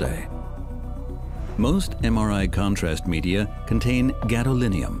hospital today. Most MRI contrast media contain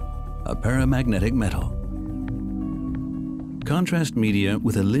gadolinium, a paramagnetic metal. Contrast media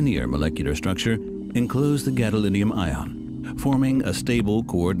with a linear molecular structure enclose the gadolinium ion, forming a stable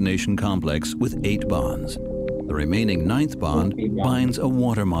coordination complex with 8 bonds. The remaining 9th bond binds a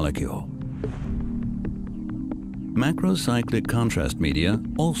water molecule. Macrocyclic contrast media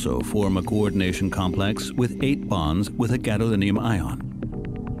also form a coordination complex with 8 bonds with a gadolinium ion.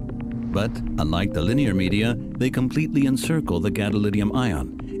 But unlike the linear media, they completely encircle the gadolinium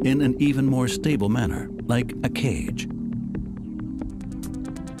ion in an even more stable manner, like a cage.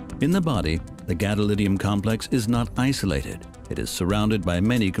 In the body, the gadolinium complex is not isolated. It is surrounded by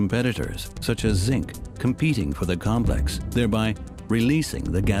many competitors, such as zinc, competing for the complex, thereby releasing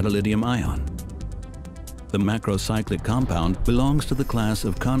the gadolinium ion. The macrocyclic compound belongs to the class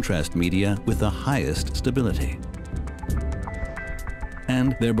of contrast media with the highest stability,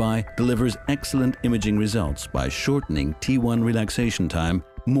 and thereby delivers excellent imaging results by shortening T1 relaxation time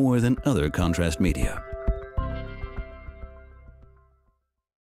more than other contrast media.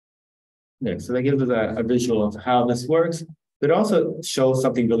 Yeah, so that gives us a visual of how this works, but also shows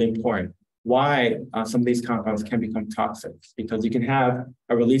something really important, why some of these compounds can become toxic, because you can have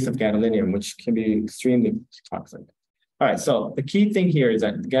a release of gadolinium, which can be extremely toxic. All right, so the key thing here is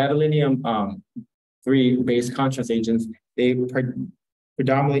that gadolinium 3-based contrast agents, they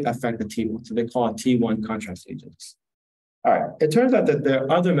predominantly affect the T1, so they call it T1 contrast agents. All right, it turns out that there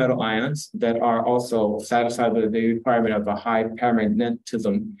are other metal ions that are also satisfied with the requirement of a high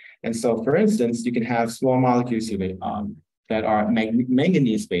paramagnetism. And so, for instance, you can have small molecules here that are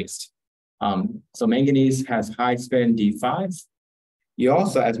manganese-based. So manganese has high spin D5. You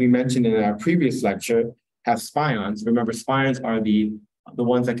also, as we mentioned in our previous lecture, have spions. Remember, spions are the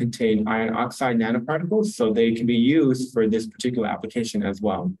ones that contain iron oxide nanoparticles, so they can be used for this particular application as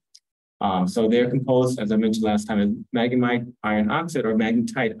well. So they're composed, as I mentioned last time, of magnetite iron oxide or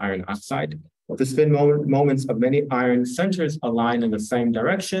magnetite iron oxide. The spin moments of many iron centers align in the same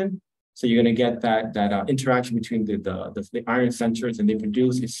direction. So you're going to get that interaction between the iron centers, and they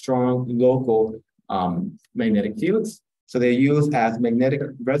produce a strong local magnetic fields. So they're used as magnetic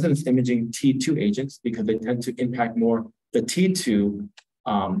resonance imaging T2 agents because they tend to impact more the T2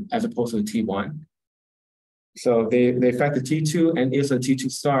 as opposed to the T1. So they affect the T2 and is a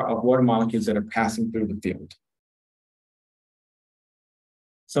T2 star of water molecules that are passing through the field.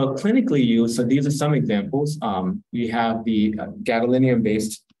 So clinically used, so these are some examples. We have the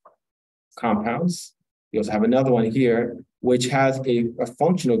gadolinium-based compounds. We also have another one here, which has a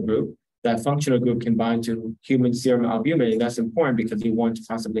functional group. That functional group can bind to human serum albumin, and that's important because you want to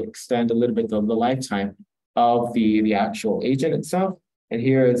possibly extend a little bit the lifetime of the actual agent itself. And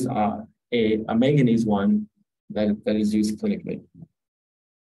here is a manganese one that is used clinically.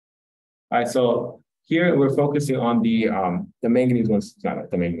 All right, so Here we're focusing on the manganese ones, not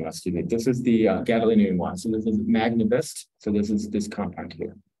the manganese, excuse me. This is the gadolinium one. So this is Magnavist. So this is this compound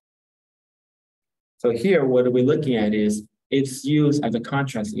here. So here, what we're looking at is it's used as a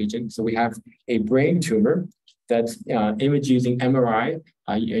contrast agent. So we have a brain tumor that's imaged using MRI.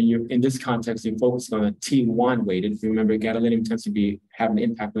 In this context, you're focusing on a T1 weighted. If you remember, gadolinium tends to have an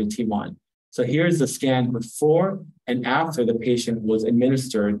impact on T1. So here's the scan before and after the patient was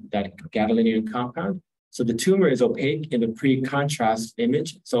administered that gadolinium compound. So the tumor is opaque in the pre-contrast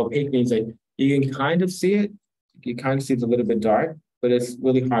image. So opaque means that you can kind of see it. You kind of see it's a little bit dark, but it's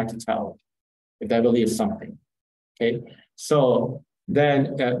really hard to tell if that really is something, okay? So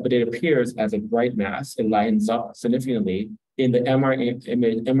then, but it appears as a bright mass. It lightens up significantly in the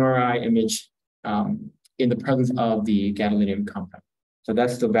MRI image in the presence of the gadolinium compound. So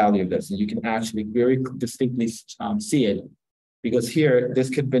that's the value of this. And you can actually very distinctly see it, because here, this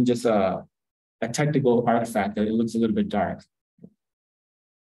could have been just a technical artifact that it looks a little bit dark. All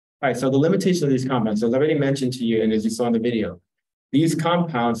right, so the limitation of these compounds, as I already mentioned to you, and as you saw in the video, these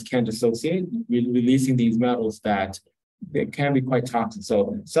compounds can dissociate, releasing these metals that can be quite toxic.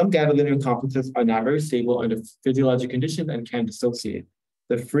 So some gadolinium complexes are not very stable under physiologic conditions and can dissociate.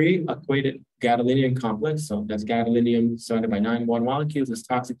 The free equated gadolinium complex, so that's gadolinium surrounded by 9 1 molecules, is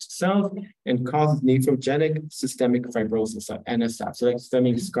toxic to cells and causes nephrogenic systemic fibrosis, or NSF, so that's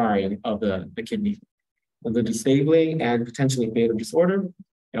systemic scarring of the kidney. The disabling and potentially fatal disorder.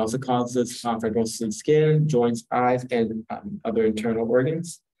 It also causes fibrosis in skin, joints, eyes, and other internal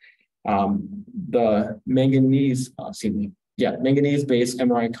organs. The manganese-based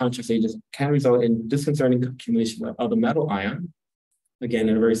MRI contrast agents can result in disconcerting accumulation of the metal ion. Again,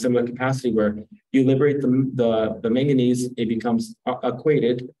 in a very similar capacity where you liberate the manganese, it becomes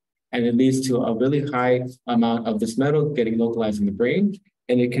equated, and it leads to a really high amount of this metal getting localized in the brain,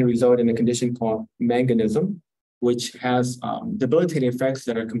 and it can result in a condition called manganism, which has debilitating effects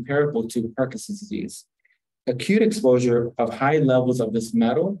that are comparable to Parkinson's disease. Acute exposure of high levels of this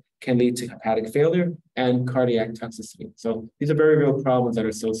metal can lead to hepatic failure and cardiac toxicity. So these are very real problems that are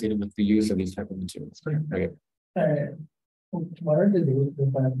associated with the use of these type of materials. Okay. What are the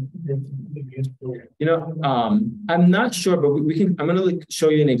I'm not sure, but I'm going to show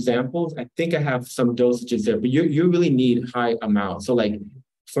you an example. I think I have some dosages there, but you really need high amounts. So like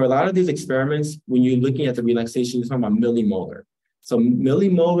for a lot of these experiments, when you're looking at the relaxation, you're talking about millimolar. So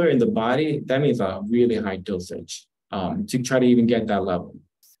millimolar in the body, that means a really high dosage to try to even get that level,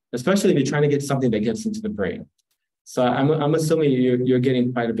 especially if you're trying to get something that gets into the brain. So I'm assuming you're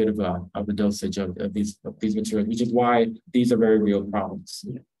getting quite a bit of a dosage of these materials, which is why these are very real problems.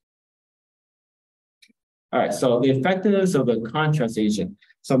 Yeah. All right, so the effectiveness of the contrast agent.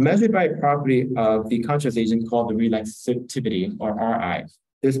 So measured by a property of the contrast agent called the relaxivity, or RI.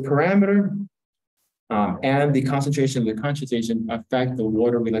 This parameter and the concentration of the contrast agent affect the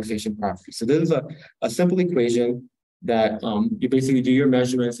water relaxation property. So this is a simple equation that you basically do your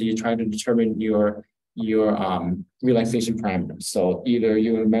measurements and you try to determine your relaxation parameters. So either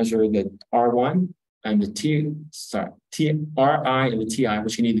you measure the R1 and the RI and the TI,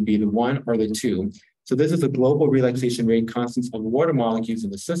 which can either be the 1 or the 2. So this is the global relaxation rate constants of water molecules in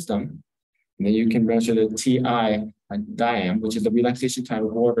the system. And then you can measure the TI diam, which is the relaxation time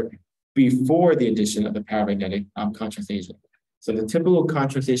of water before the addition of the paramagnetic contrast agent. So the typical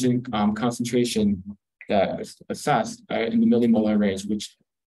contrast agent concentration that is assessed in the millimolar range, which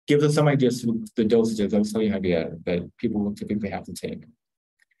gives us some ideas to the dosages. I'll tell you idea that people will typically have to take.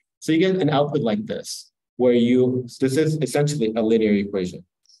 So you get an output like this, where this is essentially a linear equation,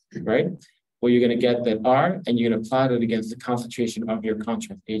 right? Where you're going to get that R and you're going to plot it against the concentration of your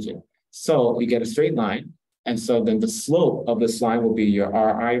contrast agent. So you get a straight line. And so then the slope of this line will be your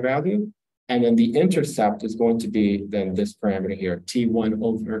RI value. And then the intercept is going to be then this parameter here, T1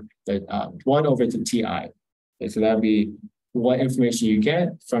 over the 1 over the TI. Okay, so that would be what information you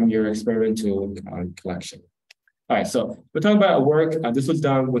get from your experimental collection. All right, so we're talking about a work. This was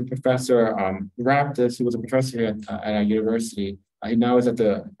done with Professor Raptis, who was a professor here at our university. He now is at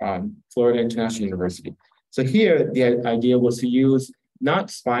the Florida International University. So here, the idea was to use not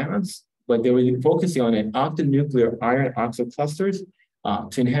spions, but they were focusing on an octanuclear iron oxide clusters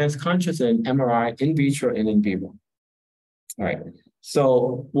to enhance contrast in MRI in vitro and in vivo. All right.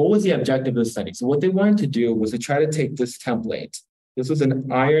 So what was the objective of the study? So what they wanted to do was to try to take this template. This was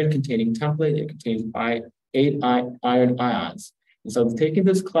an iron-containing template. It contains 8 iron ions. And so taking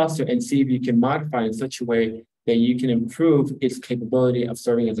this cluster and see if you can modify it in such a way that you can improve its capability of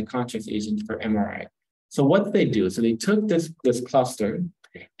serving as a contrast agent for MRI. So what did they do? So they took this cluster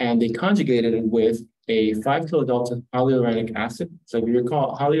and they conjugated it with a 5 kilodalton hyaluronic acid. So if you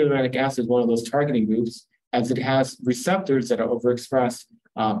recall, hyaluronic acid is one of those targeting groups, as it has receptors that are overexpressed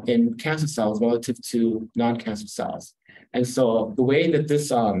in cancer cells relative to non-cancer cells. And so the way that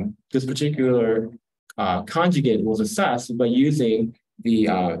this particular conjugate was assessed by using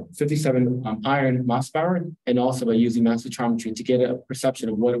the 57 iron Mossbauer, and also by using mass spectrometry to get a perception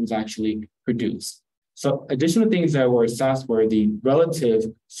of what it was actually produced. So additional things that were assessed were the relative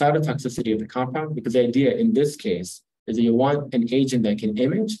cytotoxicity of the compound, because the idea in this case is that you want an agent that can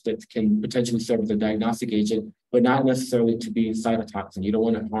image, that can potentially serve as a diagnostic agent, but not necessarily to be cytotoxin. You don't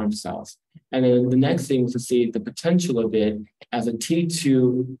want to harm cells. And then the next thing was to see the potential of it as a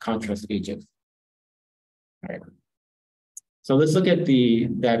T2 contrast agent. All right. So let's look at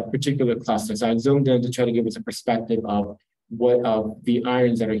that particular cluster. So I zoomed in to try to give us a perspective of what of the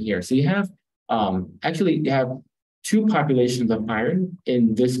irons that are here. So you have you have two populations of iron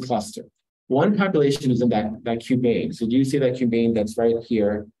in this cluster. One population is in that cubane. So do you see that cubane that's right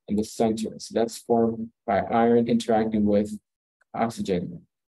here in the center? So that's formed by iron interacting with oxygen.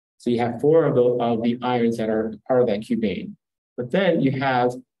 So you have 4 of the irons that are part of that cubane. But then you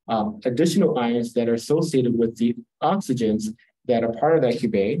have additional ions that are associated with the oxygens that are part of that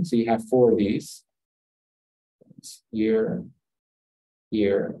cubane. So you have 4 of these, here,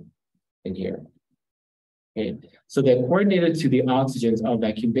 here, and here. Okay. So they're coordinated to the oxygens of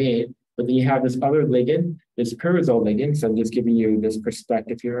that cubane, but then you have this other ligand, this pyrazole ligand. So I'm just giving you this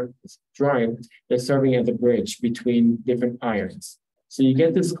perspective here, this drawing, that's serving as a bridge between different irons. So you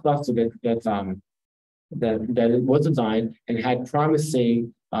get this cluster that was designed and had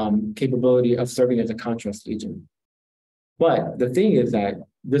promising capability of serving as a contrast agent. But the thing is that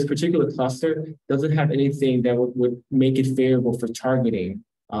this particular cluster doesn't have anything that would make it favorable for targeting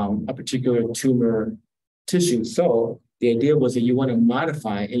a particular tumor tissue. So the idea was that you want to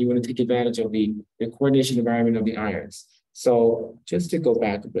modify and you want to take advantage of the coordination environment of the irons. So just to go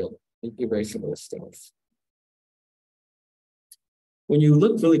back a bit, erase some of this stuff. When you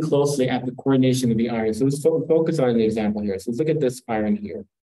look really closely at the coordination of the irons, so let's focus on an example here. So let's look at this iron here.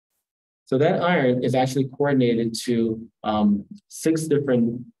 So that iron is actually coordinated to 6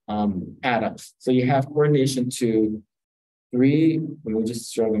 different atoms. So you have coordination to 3, we'll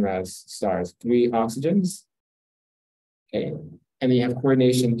just show them as stars, 3 oxygens. Okay, and then you have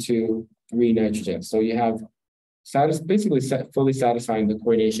coordination to 3 nitrogens. So you have basically fully satisfying the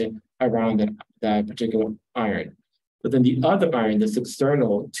coordination around that particular iron. But then the other iron that's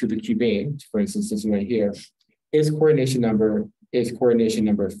external to the cubane, for instance, this one right here, is coordination number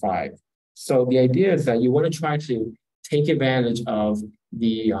 5. So the idea is that you want to try to take advantage of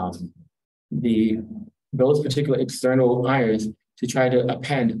those particular external irons to try to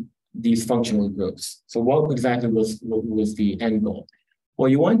append these functional groups. So what exactly was the end goal? Well,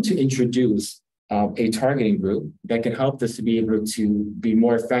 you want to introduce a targeting group that can help us to be able to be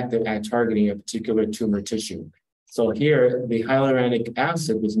more effective at targeting a particular tumor tissue. So here, the hyaluronic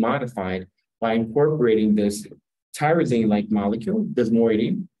acid was modified by incorporating this tyrosine-like molecule, this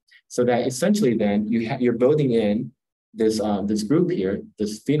moiety, so that essentially then you're building in this group here,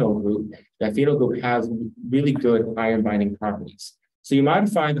 this phenol group. That phenol group has really good iron binding properties. So you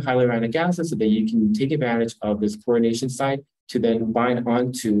modify the hyaluronic acid so that you can take advantage of this coordination site to then bind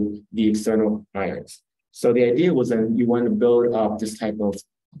onto the external irons. So the idea was that you want to build up this type of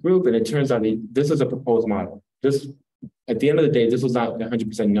group, and it turns out this is a proposed model. This, at the end of the day, this was not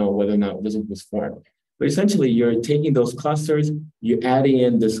 100% known whether or not this was formed. But essentially, you're taking those clusters, you're adding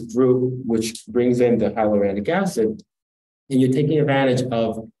in this group, which brings in the hyaluronic acid, and you're taking advantage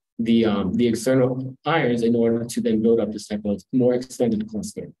of the external irons in order to then build up this type of more extended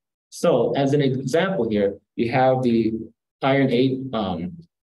cluster. So as an example here, you have the iron 8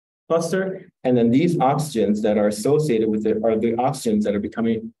 cluster, and then these oxygens that are associated with it are the oxygens that are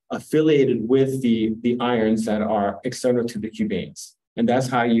becoming affiliated with the irons that are external to the cubanes. And that's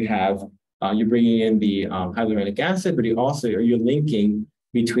how you have, you're bringing in the hyaluronic acid, but you're linking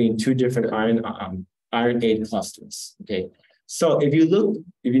between 2 different iron 8 clusters, okay? So if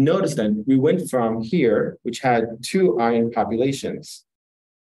you notice then, we went from here, which had 2 iron populations.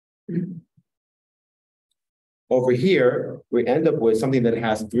 Over here, we end up with something that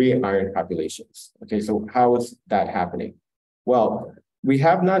has 3 iron populations. Okay, so how is that happening? Well, we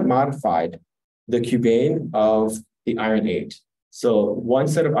have not modified the cubane of the iron 8. So one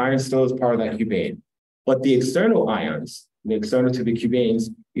set of irons still is part of that cubane. But the external ions, the external to the cubanes,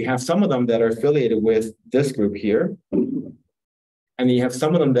 you have some of them that are affiliated with this group here. And you have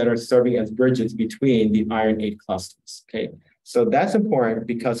some of them that are serving as bridges between the iron 8 clusters, okay? So that's important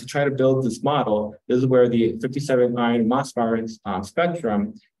because to try to build this model, this is where the 57 iron MOSFET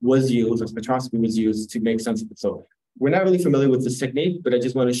spectrum was used, or spectroscopy was used to make sense of it. So we're not really familiar with this technique, but I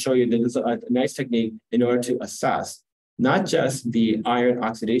just want to show you that this is a nice technique in order to assess not just the iron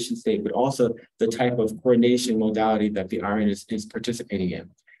oxidation state, but also the type of coordination modality that the iron is participating in.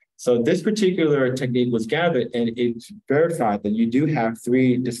 So this particular technique was gathered, and it verified that you do have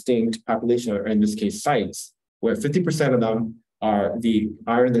 3 distinct populations, or in this case, sites, where 50% of them are the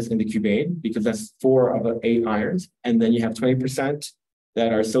iron that's in the cubane, because that's 4 of the 8 irons. And then you have 20%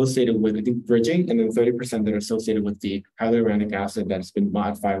 that are associated with, I think, bridging, and then 30% that are associated with the hyaluronic acid that's been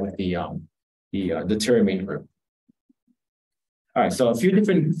modified with the tyramine group. All right, so a few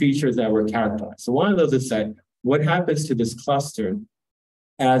different features that were characterized. So one of those is that what happens to this cluster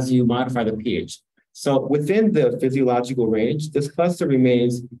as you modify the pH. So within the physiological range, this cluster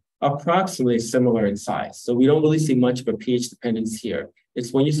remains approximately similar in size. So we don't really see much of a pH dependence here.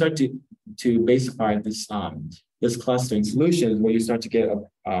 It's when you start to basify this cluster in solutions where you start to get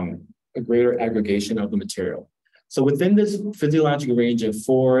a greater aggregation of the material. So within this physiological range of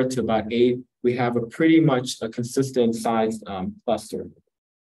 4 to about 8, we have a pretty much a consistent sized cluster.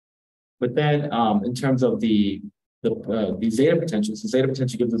 But then in terms of the zeta potential, so zeta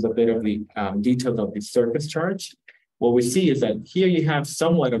potential gives us a bit of the details of the surface charge. What we see is that here you have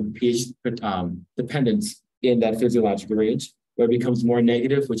somewhat of pH dependence in that physiological range, where it becomes more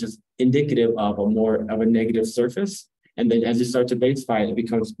negative, which is indicative of a negative surface. And then as you start to basify, it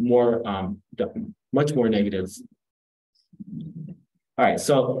becomes more, much more negative. All right,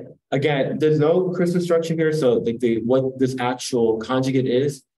 so again, there's no crystal structure here. So what this actual conjugate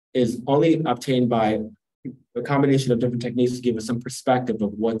is only obtained by a combination of different techniques to give us some perspective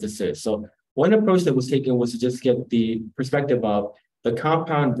of what this is. So one approach that was taken was to just get the perspective of the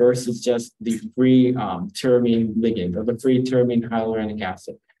compound versus just the free tyramine ligand, or the free tyramine hyaluronic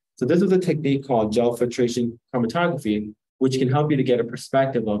acid. So this is a technique called gel filtration chromatography, which can help you to get a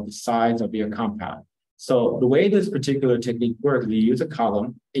perspective of the size of your compound. So the way this particular technique works, you use a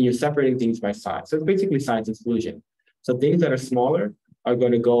column and you're separating things by size. So it's basically size exclusion. So things that are smaller are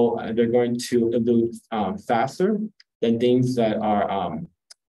going to go, they're going to elute faster than things that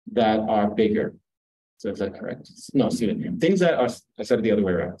are bigger. So is that correct? No, student. Things that are, I said it the other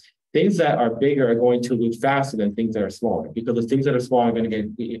way around. Things that are bigger are going to elute faster than things that are smaller, because the things that are smaller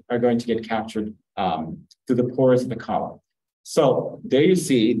are going to get captured through the pores of the column. So there you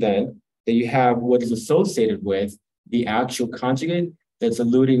see then that you have what is associated with the actual conjugate that's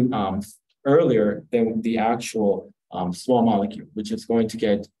eluting earlier than the actual small molecule, which is going to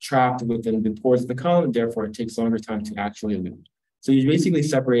get trapped within the pores of the column, and therefore it takes longer time to actually elute. So you're basically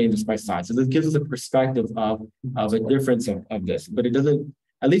separating this by size. So this gives us a perspective of a difference of this, but it doesn't,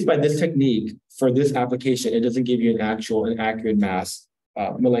 at least by this technique, for this application, it doesn't give you an accurate mass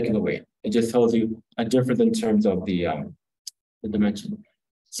molecular weight. It just tells you a difference in terms of the dimension.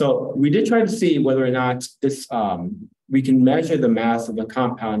 So we did try to see whether or not this we can measure the mass of the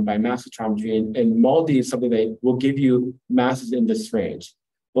compound by mass spectrometry, and MALDI is something that will give you masses in this range.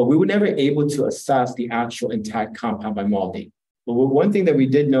 But we were never able to assess the actual intact compound by MALDI. But one thing that we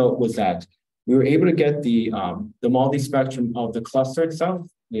did note was that we were able to get the MALDI spectrum of the cluster itself,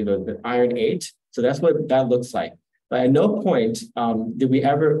 the iron 8. So that's what that looks like. But at no point did we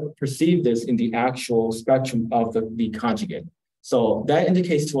ever perceive this in the actual spectrum of the conjugate. So that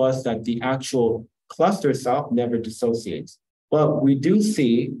indicates to us that the actual cluster itself never dissociates. But we do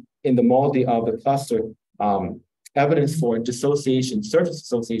see in the MALDI of the cluster evidence for dissociation, surface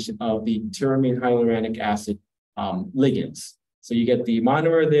association of the tyramine hyaluronic acid ligands. So you get the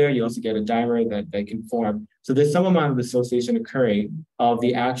monomer there, you also get a dimer that can form. So there's some amount of dissociation occurring of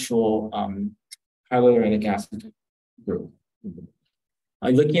the actual hyaluronic acid group.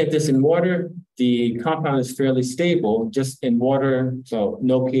 Looking at this in water, the compound is fairly stable just in water, so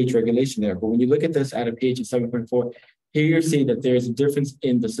no pH regulation there. But when you look at this at a pH of 7.4, here you see that there's a difference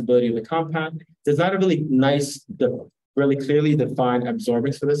in the stability of the compound. There's not a really nice, really clearly defined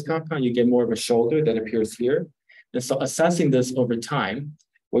absorbance for this compound. You get more of a shoulder that appears here. And so assessing this over time,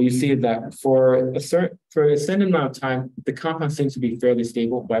 well, you see that for a certain amount of time, the compound seems to be fairly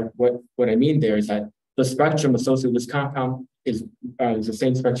stable. But what I mean there is that the spectrum associated with this compound is the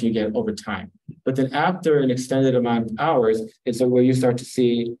same spectrum you get over time. But then after an extended amount of hours, it's where you start to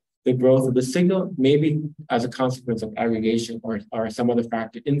see the growth of the signal, maybe as a consequence of aggregation or some other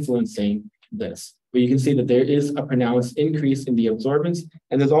factor influencing this. But you can see that there is a pronounced increase in the absorbance,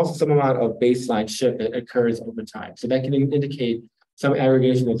 and there's also some amount of baseline shift that occurs over time. So that can indicate some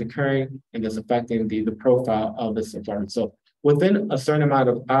aggregation that's occurring and that's affecting the profile of this absorbance. So within a certain amount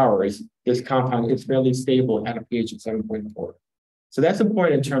of hours, this compound is fairly stable at a pH of 7.4. So that's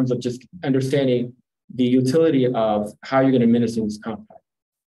important in terms of just understanding the utility of how you're going to administer this compound.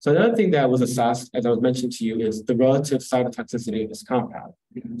 So another thing that was assessed, as I was mentioning to you, is the relative cytotoxicity of this compound.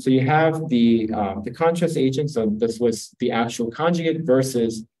 So you have the contrast agent. So this was the actual conjugate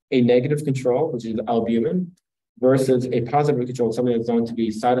versus a negative control, which is albumin, versus a positive control, something that's known to be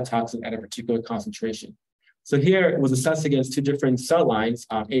cytotoxic at a particular concentration. So here it was assessed against two different cell lines,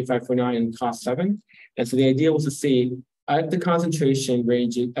 A549 and COS7. And so the idea was to see at the concentration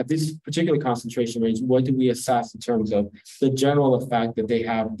range, at this particular concentration range, what do we assess in terms of the general effect that they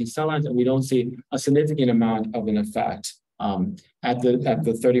have these cell lines? And we don't see a significant amount of an effect at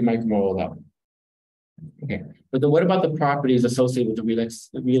the 30 micromolar level. Okay, but then what about the properties associated with the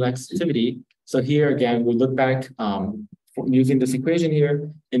relaxivity? So here again, we look back using this equation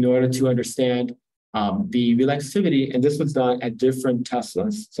here in order to understand the relaxivity, and this was done at different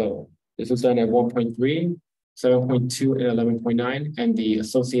Teslas. So this was done at 1.3, 7.2, and 11.9, and the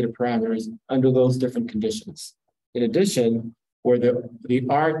associated parameters under those different conditions. In addition, for the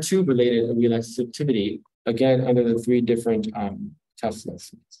R2 related relaxivity, again, under the three different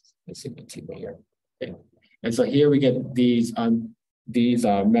Teslas. Let's see the T right here. Okay. And so here we get these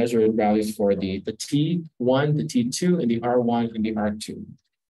measured values for the T1, the T2, and the R1 and the R2.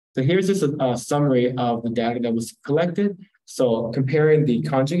 So here's just a summary of the data that was collected. So comparing the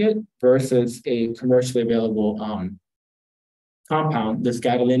conjugate versus a commercially available compound, this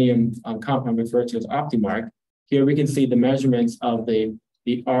gadolinium compound referred to as Optimark. Here we can see the measurements of the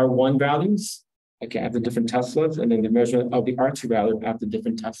R1 values, okay, at the different Teslas, and then the measurement of the R2 value at the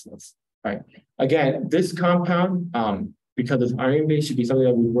different Teslas. Right. Again, this compound, because it's iron-based, should be something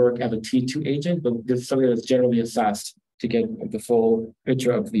that would work as a T2 agent, but this is something that's generally assessed to get the full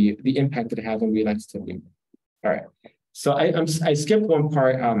picture of the impact that it has on relaxivity. All right. So I skipped one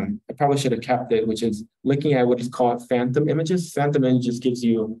part. I probably should have kept it, which is looking at what is called phantom images. Phantom images gives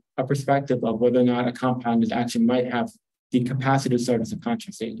you a perspective of whether or not a compound is actually might have the capacity to serve as a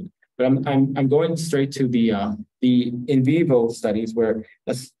contrast agent. But I'm going straight to the in vivo studies where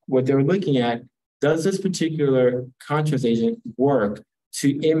that's what they're looking at. Does this particular contrast agent work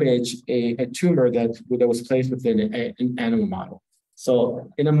to image a tumor that was placed within an animal model? So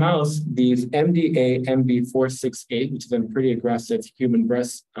in a mouse, these MDA-MB468, which is a pretty aggressive human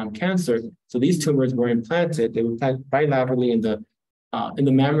breast cancer, so these tumors were implanted. They were implanted bilaterally in the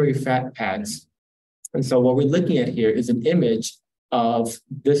mammary fat pads. And so what we're looking at here is an image of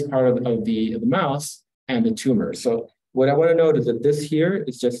this part of the mouse and the tumor. So what I want to note is that this here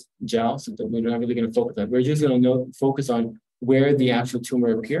is just gel, so that we're not really going to focus on. We're just going to focus on where the actual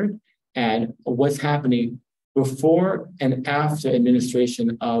tumor appeared and what's happening before and after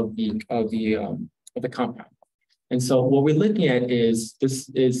administration of the compound. And so what we're looking at is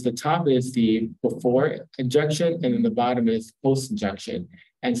the top is the before injection, and then the bottom is post injection.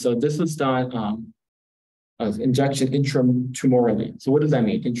 And so this was done injection intratumorally. So what does that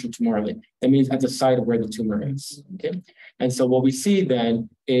mean, intratumorally? That means at the site of where the tumor is, okay? And so what we see then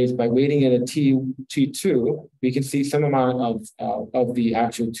is by waiting at a T2, we can see some amount of the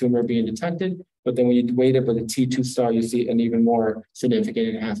actual tumor being detected, but then when you wait it for the T2 star, you see an even more significant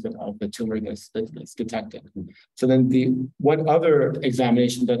enhancement of the tumor that's detected. So then one other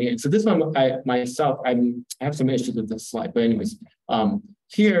examination done here, so this one I have some issues with this slide, but anyways,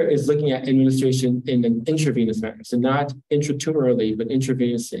 here is looking at administration in an intravenous manner. So not intratumorally, but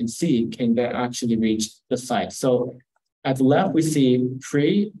intravenous and see can that actually reach the site. So at the left, we see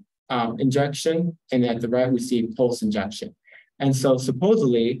pre-injection, and at the right, we see post-injection. And so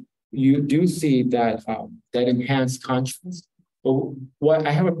supposedly, you do see that enhanced contrast. But what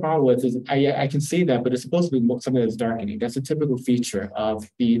I have a problem with is I can see that, but it's supposed to be something that's darkening. That's a typical feature of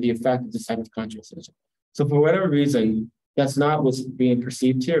the effect of this type of contrast agent. So for whatever reason, that's not what's being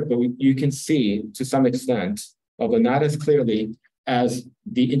perceived here, but you can see to some extent, although not as clearly as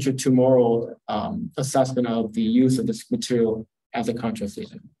the intratumoral assessment of the use of this material as a contrast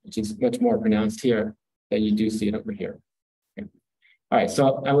agent, which is much more pronounced here than you do see it over here. Okay. All right,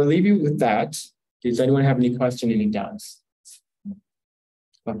 so I will leave you with that. Does anyone have any question, any doubts?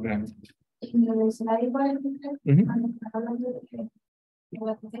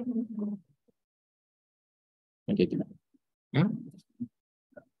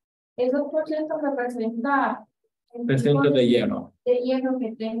 Esos porcientos representa Presente de hierro. De hierro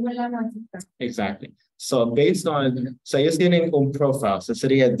que tengo en la mancita. Exactly. So based on, so ellos tienen un profile. So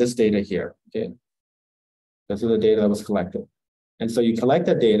sería this data here. Okay. This is the data that was collected. And so you collect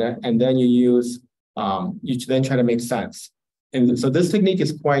that data and then you use, you then try to make sense. And so this technique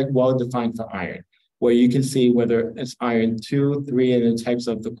is quite well defined for iron. where you can see whether it's iron 2, 3, and the types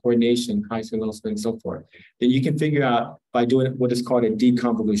of the coordination, high spin, low spin, and so forth. Then you can figure out by doing what is called a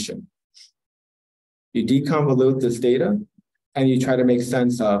deconvolution. You deconvolute this data, and you try to make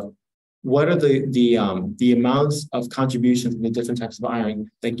sense of what are the amounts of contributions from the different types of iron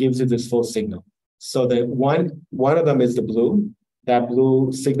that gives you this full signal. So that one of them is the blue. That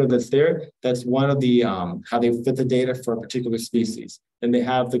blue signal that's there, that's one of the how they fit the data for a particular species. And they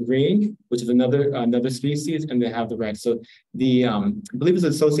have the green, which is another species, and they have the red. So the I believe it's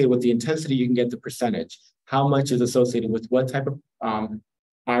associated with the intensity. You can get the percentage. How much is associated with what type of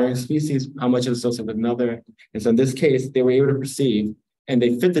iron species? How much is associated with another? And so in this case, they were able to perceive, and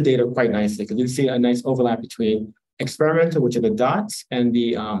they fit the data quite nicely because you see a nice overlap between experimental, which are the dots, and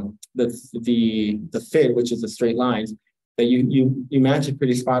the fit, which is the straight lines. That you match it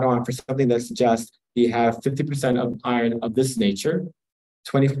pretty spot on for something that suggests you have 50% of iron of this nature,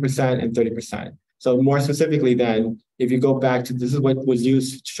 20% and 30%. So more specifically then, if you go back to, this is what was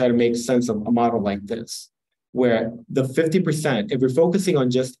used to try to make sense of a model like this, where the 50%, if we're focusing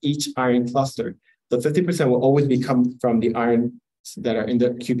on just each iron cluster, the 50% will always come from the iron that are in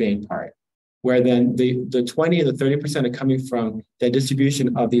the cubane part, where then the 20 and the 30% are coming from the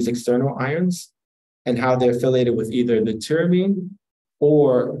distribution of these external ions and how they're affiliated with either the tyramine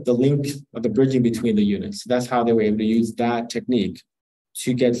or the link of the bridging between the units. So that's how they were able to use that technique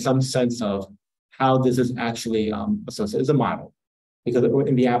to get some sense of how this is actually associated as a model. Because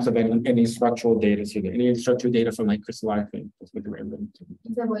in the absence of any structural data, so any structural data from like crystallography, that's what they were able to do.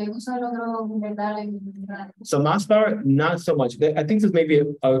 So mass power, not so much. I think there's maybe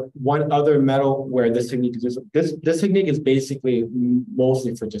one other metal where this technique is this technique is basically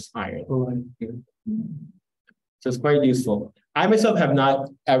mostly for just iron. So it's quite useful. I myself have not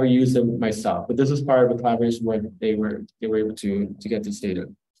ever used them myself, but this is part of a collaboration where they were able to get this data.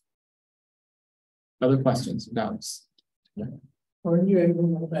 Other questions, doubts? Yeah. Are you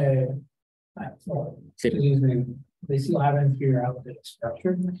able to, they still haven't figured out the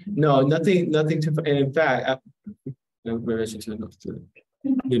structure? No, nothing to, and in fact, maybe I should turn off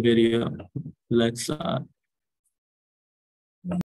the video. Let's